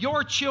that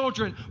your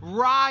children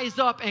rise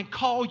up and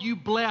call you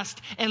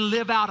blessed and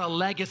live out a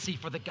legacy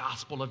for the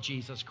gospel of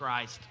Jesus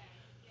Christ.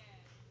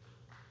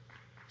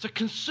 It's a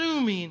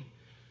consuming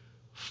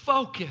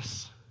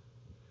focus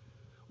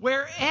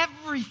where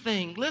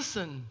everything,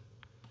 listen,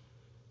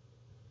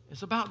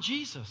 is about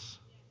Jesus.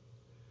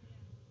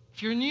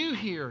 If you're new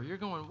here, you're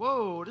going,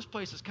 whoa, this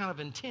place is kind of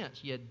intense.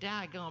 You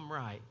daggum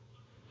right.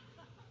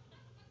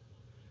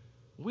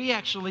 We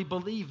actually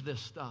believe this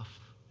stuff.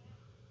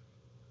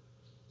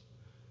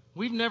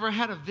 We've never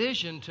had a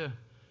vision to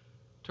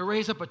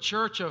raise up a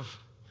church of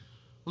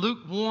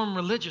lukewarm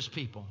religious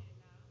people.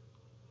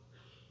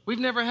 We've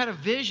never had a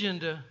vision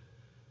to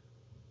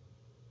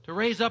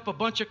raise up a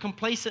bunch of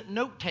complacent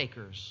note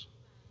takers.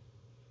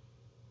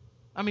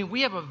 I mean,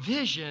 we have a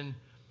vision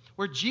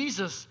where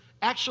Jesus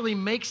actually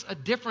makes a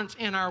difference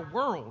in our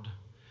world.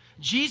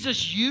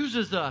 Jesus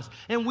uses us,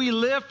 and we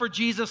live for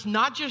Jesus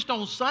not just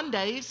on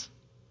Sundays,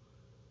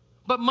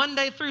 but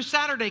Monday through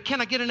Saturday.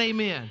 Can I get an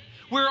amen?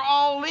 We're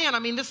all in. I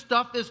mean, this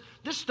stuff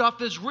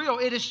is real.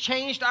 It has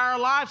changed our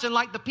lives. And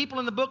like the people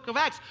in the book of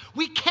Acts,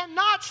 we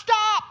cannot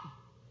stop.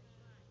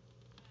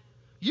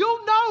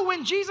 You'll know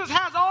when Jesus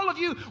has all of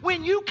you,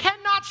 when you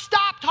cannot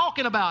stop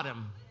talking about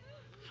Him.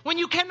 When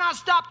you cannot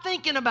stop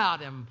thinking about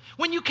Him.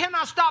 When you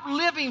cannot stop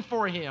living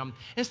for Him.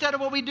 Instead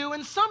of what we do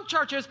in some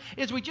churches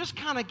is we just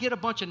kind of get a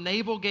bunch of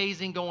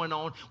navel-gazing going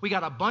on. We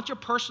got a bunch of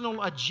personal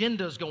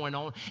agendas going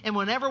on. And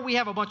whenever we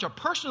have a bunch of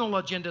personal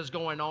agendas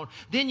going on,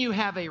 then you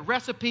have a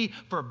recipe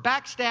for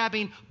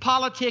backstabbing,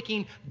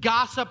 politicking,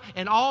 gossip,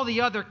 and all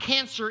the other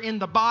cancer in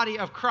the body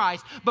of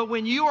Christ. But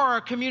when you are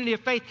a community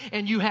of faith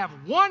and you have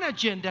one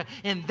agenda,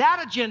 and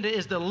that agenda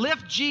is to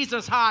lift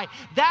Jesus high,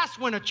 that's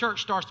when a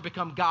church starts to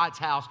become God's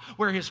house,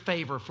 where His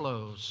favor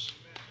flows.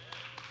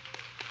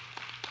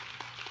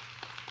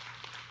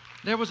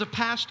 There was a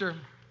pastor,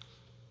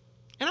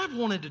 and I've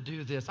wanted to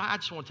do this. I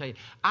just want to tell you,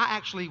 I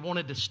actually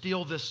wanted to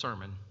steal this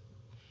sermon,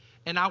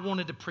 and I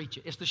wanted to preach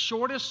it. It's the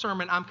shortest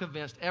sermon, I'm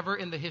convinced, ever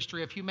in the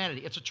history of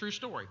humanity. It's a true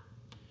story.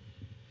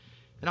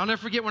 And I'll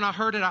never forget when I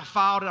heard it, I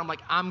filed it. I'm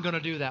like, I'm going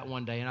to do that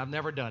one day, and I've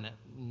never done it.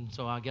 And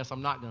so I guess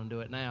I'm not going to do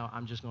it now.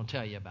 I'm just going to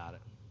tell you about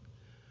it.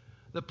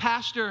 The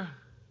pastor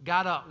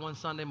got up one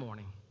Sunday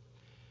morning,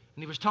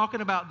 and he was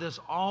talking about this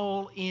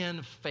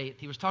all-in faith.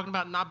 He was talking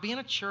about not being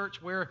a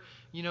church where,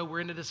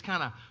 we're into this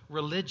kind of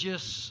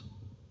religious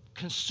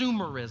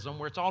consumerism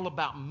where it's all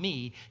about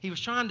me. He was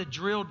trying to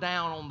drill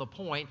down on the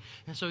point.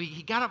 And so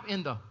he got up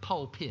in the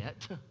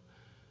pulpit. It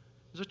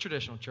was a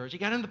traditional church. He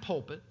got in the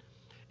pulpit,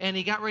 and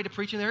he got ready to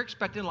preach. And they're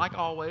expecting, like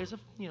always, a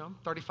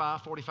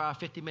 35, 45,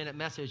 50-minute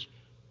message.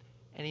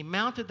 And he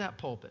mounted that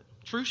pulpit.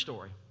 True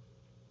story.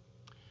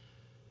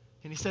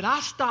 And he said,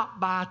 I stopped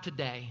by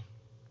today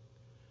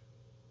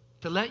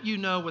to let you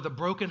know with a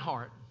broken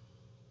heart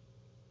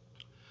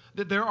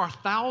that there are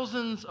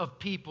thousands of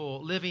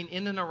people living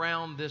in and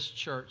around this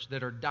church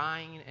that are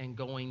dying and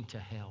going to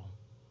hell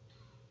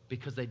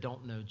because they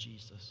don't know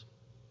Jesus.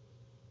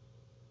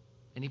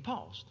 And he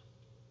paused.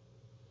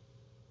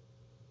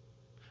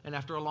 And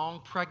after a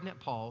long, pregnant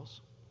pause,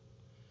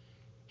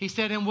 he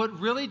said, and what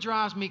really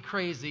drives me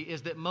crazy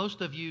is that most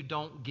of you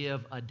don't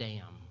give a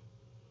damn.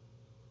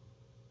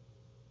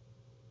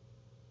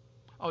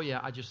 Oh yeah,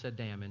 I just said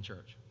damn in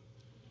church.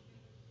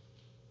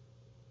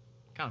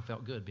 Kind of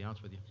felt good, to be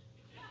honest with you.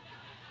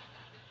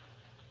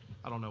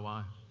 I don't know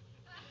why.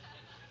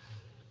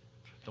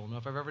 Don't know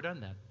if I've ever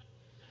done that.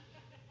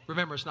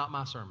 Remember, it's not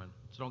my sermon,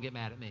 so don't get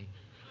mad at me.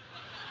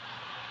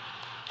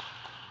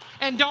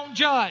 And don't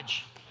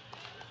judge.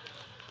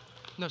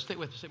 No, stick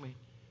with me.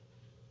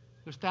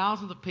 There's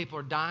thousands of people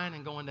are dying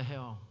and going to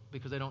hell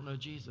because they don't know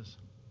Jesus.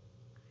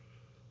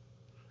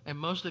 And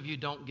most of you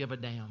don't give a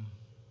damn.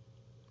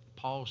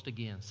 Paused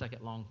again,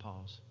 second long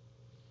pause.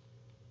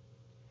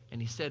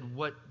 And he said,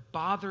 what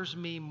bothers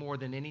me more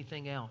than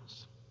anything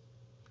else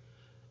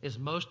is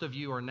most of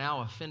you are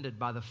now offended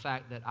by the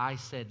fact that I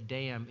said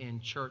damn in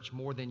church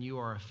more than you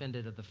are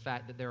offended at the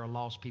fact that there are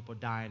lost people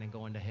dying and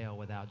going to hell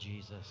without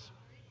Jesus.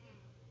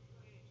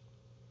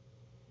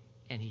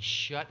 And he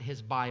shut his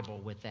Bible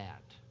with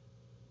that.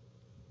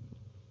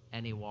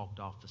 And he walked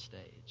off the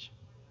stage.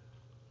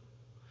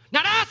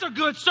 Now that's a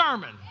good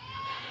sermon.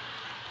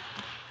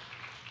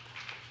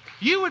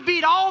 You would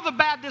beat all the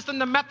Baptists and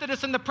the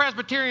Methodists and the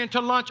Presbyterian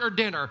to lunch or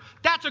dinner.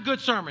 That's a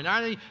good sermon.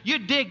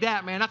 You'd dig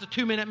that, man. That's a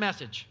 2-minute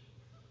message.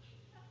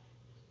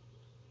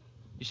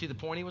 You see the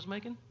point he was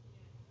making?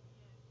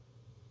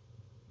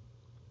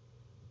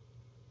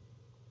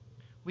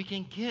 We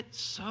can get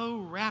so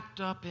wrapped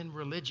up in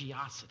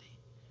religiosity.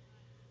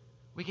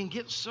 We can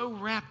get so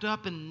wrapped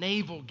up in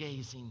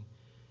navel-gazing.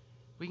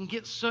 We can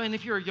get so, and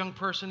if you're a young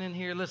person in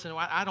here, listen,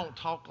 I don't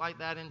talk like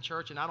that in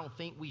church, and I don't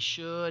think we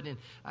should, and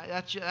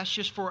that's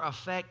just for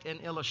effect and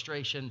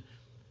illustration.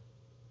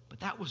 But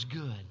that was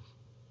good.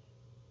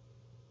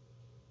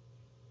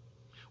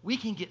 We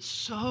can get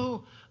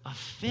so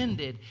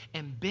offended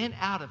and bent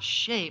out of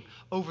shape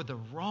over the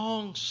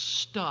wrong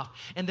stuff.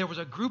 And there was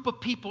a group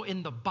of people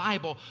in the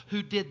Bible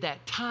who did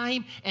that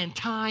time and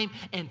time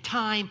and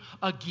time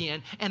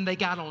again, and they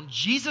got on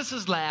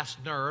Jesus'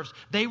 last nerves.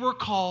 They were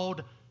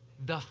called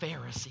the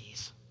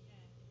Pharisees.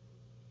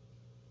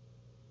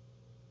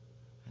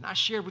 And I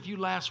shared with you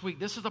last week,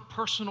 this is a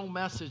personal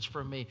message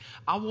for me.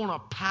 I want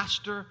to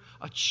pastor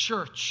a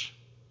church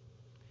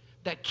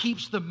that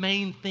keeps the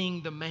main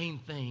thing the main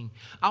thing.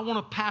 I want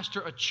to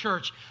pastor a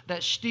church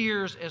that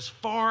steers as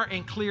far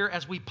and clear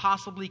as we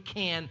possibly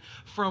can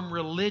from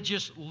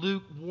religious,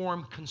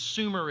 lukewarm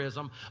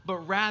consumerism, but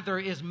rather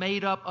is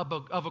made up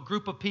of a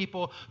group of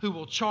people who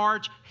will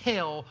charge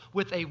hell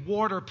with a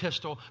water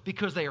pistol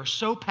because they are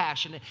so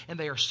passionate and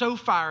they are so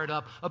fired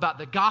up about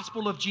the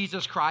gospel of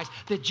Jesus Christ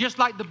that just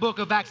like the book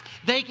of Acts,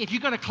 if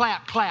you're going to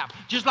clap, clap.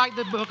 Just like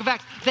the book of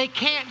Acts, they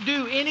can't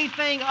do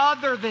anything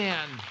other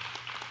than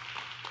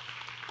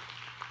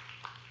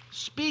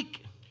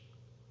speak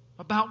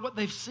about what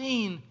they've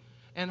seen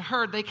and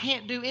heard. They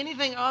can't do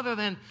anything other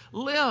than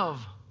live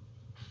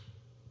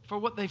for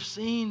what they've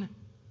seen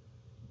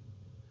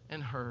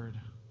and heard.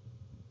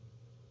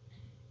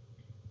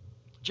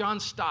 John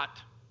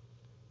Stott,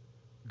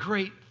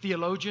 great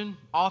theologian,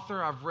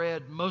 author. I've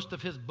read most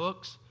of his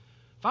books.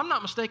 If I'm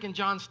not mistaken,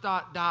 John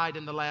Stott died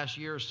in the last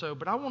year or so,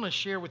 but I want to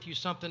share with you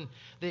something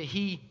that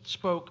he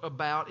spoke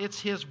about. It's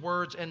his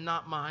words and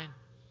not mine.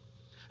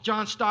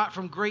 John Stott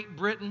from Great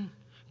Britain,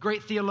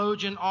 great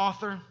theologian,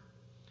 author.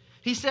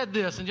 He said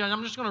this, and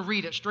I'm just going to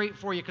read it straight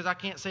for you because I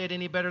can't say it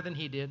any better than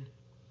he did.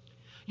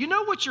 You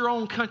know what your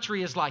own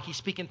country is like? He's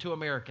speaking to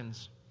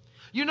Americans.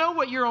 You know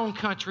what your own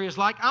country is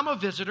like? I'm a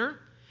visitor,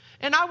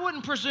 and I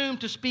wouldn't presume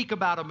to speak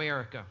about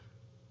America.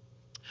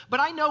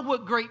 But I know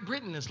what Great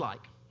Britain is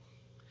like.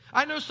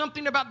 I know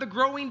something about the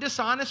growing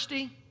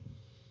dishonesty,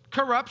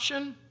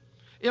 corruption,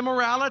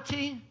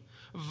 immorality,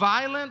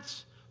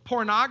 violence,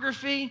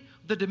 pornography,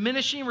 the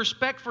diminishing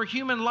respect for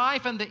human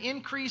life, and the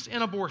increase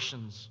in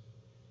abortions.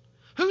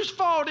 Whose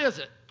fault is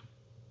it?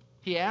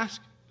 He asked.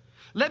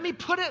 Let me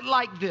put it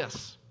like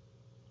this.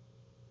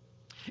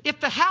 If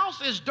the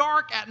house is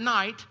dark at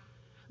night,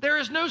 there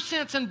is no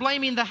sense in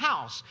blaming the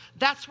house.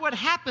 That's what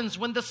happens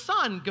when the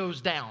sun goes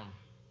down.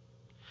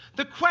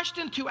 The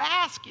question to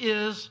ask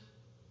is,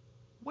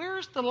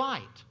 where's the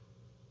light?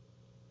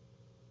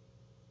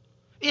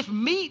 If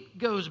meat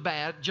goes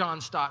bad, John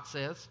Stott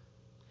says,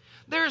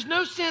 there is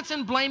no sense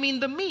in blaming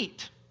the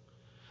meat.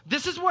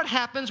 This is what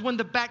happens when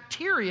the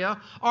bacteria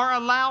are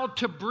allowed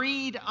to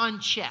breed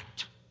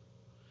unchecked.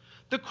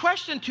 The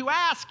question to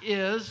ask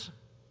is,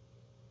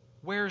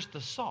 where's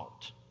the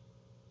salt?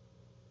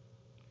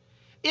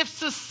 If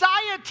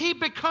society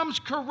becomes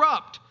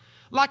corrupt,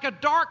 like a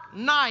dark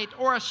night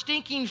or a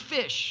stinking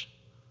fish,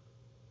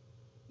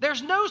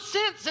 there's no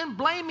sense in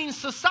blaming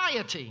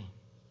society.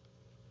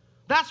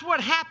 That's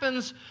what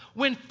happens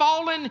when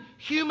fallen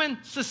human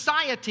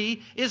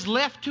society is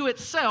left to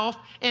itself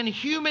and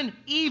human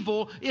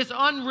evil is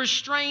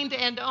unrestrained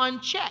and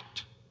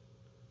unchecked.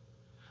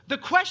 The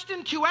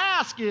question to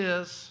ask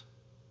is,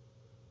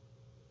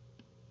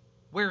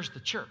 where's the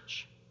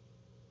church?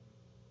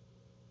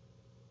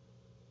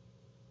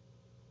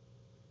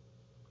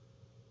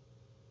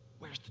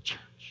 Where's the church?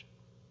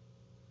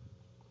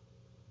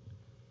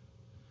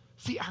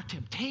 See, our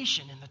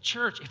temptation in the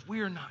church, if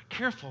we are not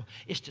careful,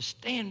 is to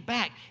stand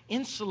back,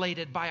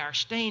 insulated by our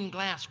stained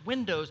glass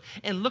windows,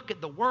 and look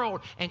at the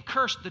world and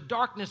curse the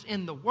darkness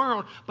in the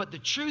world. But the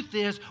truth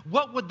is,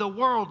 what would the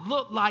world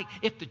look like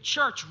if the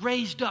church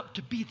raised up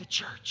to be the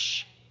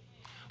church?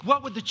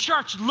 What would the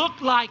church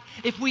look like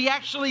if we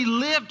actually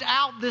lived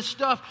out this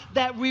stuff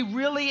that we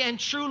really and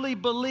truly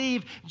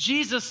believe?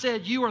 Jesus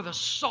said, you are the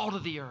salt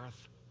of the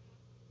earth.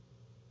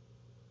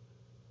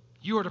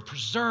 You are to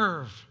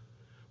preserve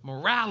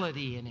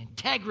morality and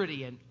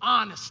integrity and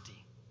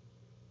honesty.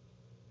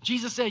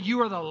 Jesus said,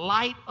 you are the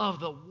light of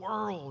the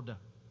world.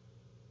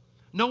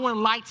 No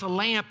one lights a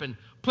lamp and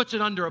puts it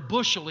under a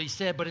bushel, he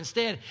said, but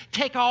instead,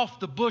 take off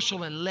the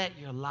bushel and let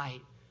your light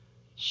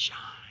shine.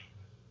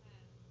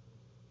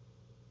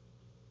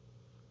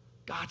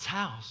 God's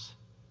house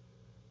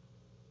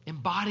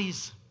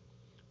embodies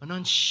an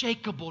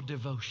unshakable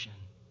devotion.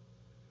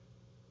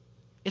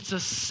 It's a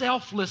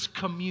selfless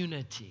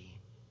community.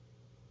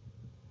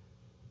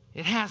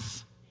 It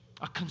has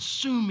a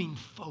consuming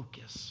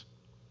focus.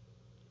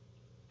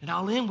 And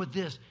I'll end with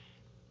this.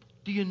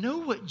 Do you know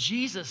what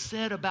Jesus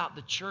said about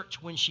the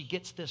church when she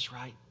gets this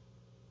right?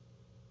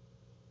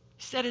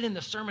 He said it in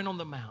the Sermon on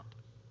the Mount.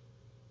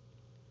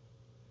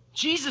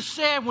 Jesus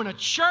said when a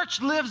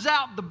church lives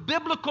out the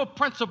biblical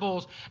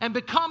principles and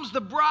becomes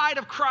the bride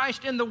of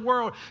Christ in the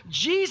world,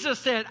 Jesus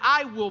said,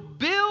 I will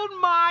build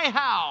my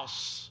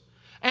house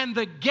and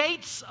the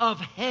gates of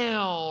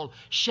hell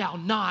shall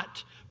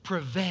not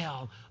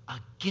prevail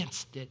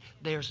against it.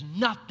 There's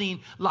nothing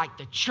like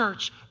the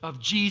church of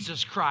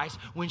Jesus Christ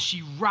when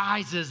she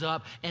rises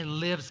up and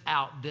lives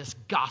out this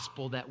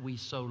gospel that we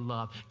so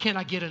love. Can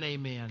I get an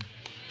amen?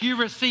 If you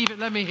receive it,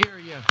 let me hear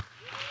you.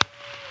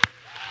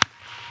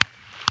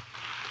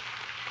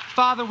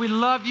 Father, we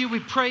love you,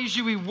 we praise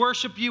you, we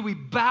worship you, we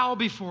bow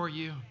before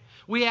you.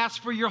 We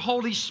ask for your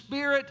Holy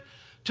Spirit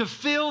to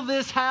fill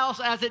this house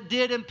as it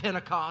did in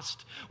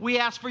Pentecost. We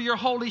ask for your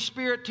Holy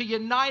Spirit to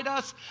unite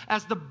us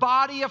as the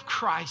body of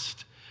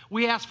Christ.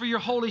 We ask for your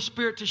Holy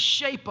Spirit to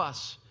shape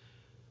us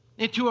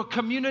into a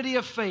community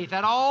of faith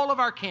at all of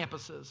our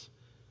campuses,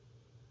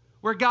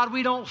 where, God,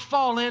 we don't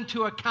fall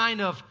into a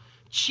kind of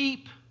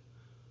cheap,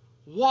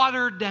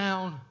 watered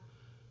down,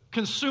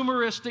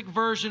 consumeristic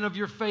version of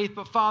your faith,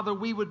 but Father,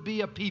 we would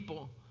be a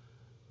people.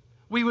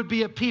 We would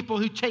be a people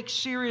who take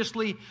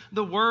seriously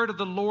the word of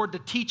the Lord, the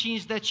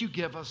teachings that you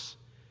give us.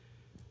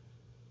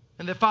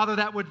 And that, Father,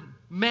 that would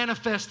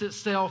manifest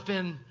itself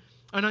in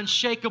an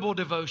unshakable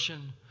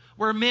devotion,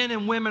 where men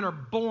and women are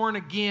born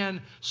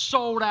again,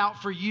 sold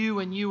out for you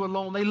and you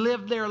alone. They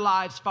live their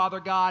lives, Father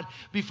God,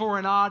 before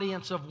an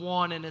audience of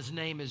one, and his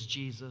name is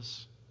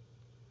Jesus.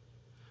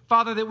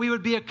 Father, that we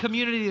would be a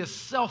community that is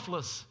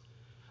selfless,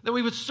 that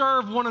we would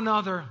serve one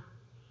another,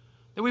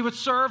 that we would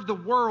serve the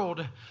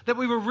world, that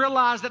we would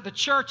realize that the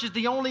church is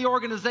the only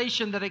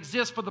organization that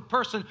exists for the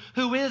person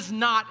who is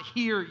not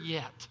here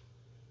yet.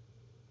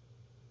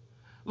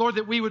 Lord,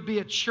 that we would be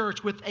a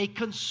church with a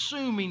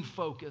consuming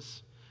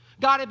focus.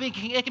 God,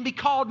 it can be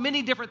called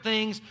many different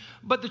things,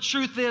 but the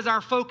truth is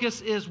our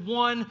focus is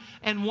one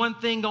and one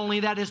thing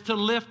only, that is to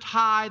lift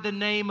high the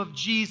name of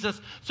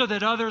Jesus so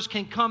that others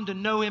can come to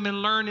know him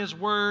and learn his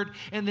word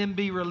and then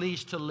be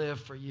released to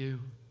live for you.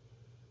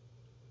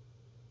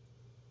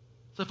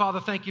 So, Father,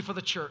 thank you for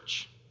the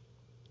church.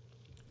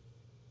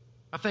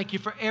 I thank you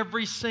for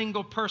every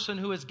single person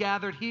who is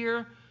gathered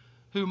here,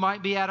 who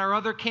might be at our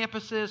other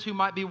campuses, who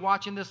might be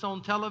watching this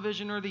on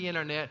television or the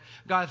internet.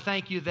 God,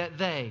 thank you that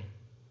they,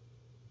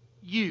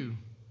 you,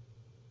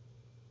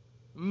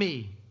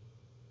 me,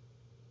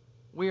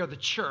 we are the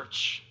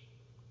church.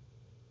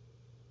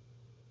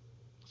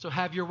 So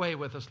have your way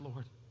with us,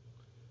 Lord.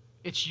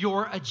 It's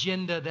your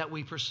agenda that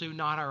we pursue,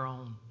 not our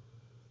own.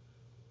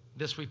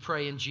 This we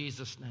pray in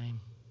Jesus' name.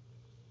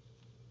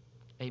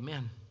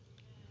 Amen.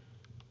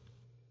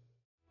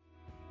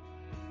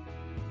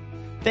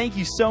 Thank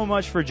you so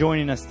much for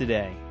joining us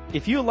today.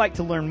 If you would like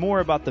to learn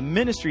more about the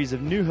ministries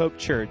of New Hope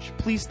Church,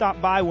 please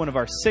stop by one of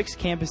our 6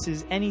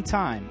 campuses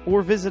anytime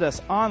or visit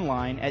us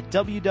online at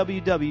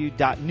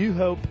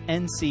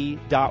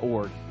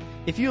www.newhopenc.org.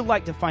 If you would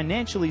like to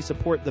financially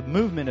support the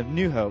movement of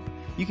New Hope,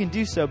 you can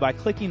do so by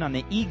clicking on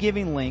the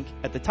e-giving link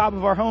at the top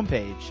of our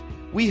homepage.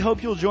 We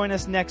hope you'll join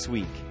us next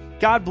week.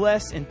 God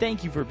bless, and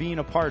thank you for being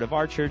a part of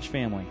our church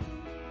family.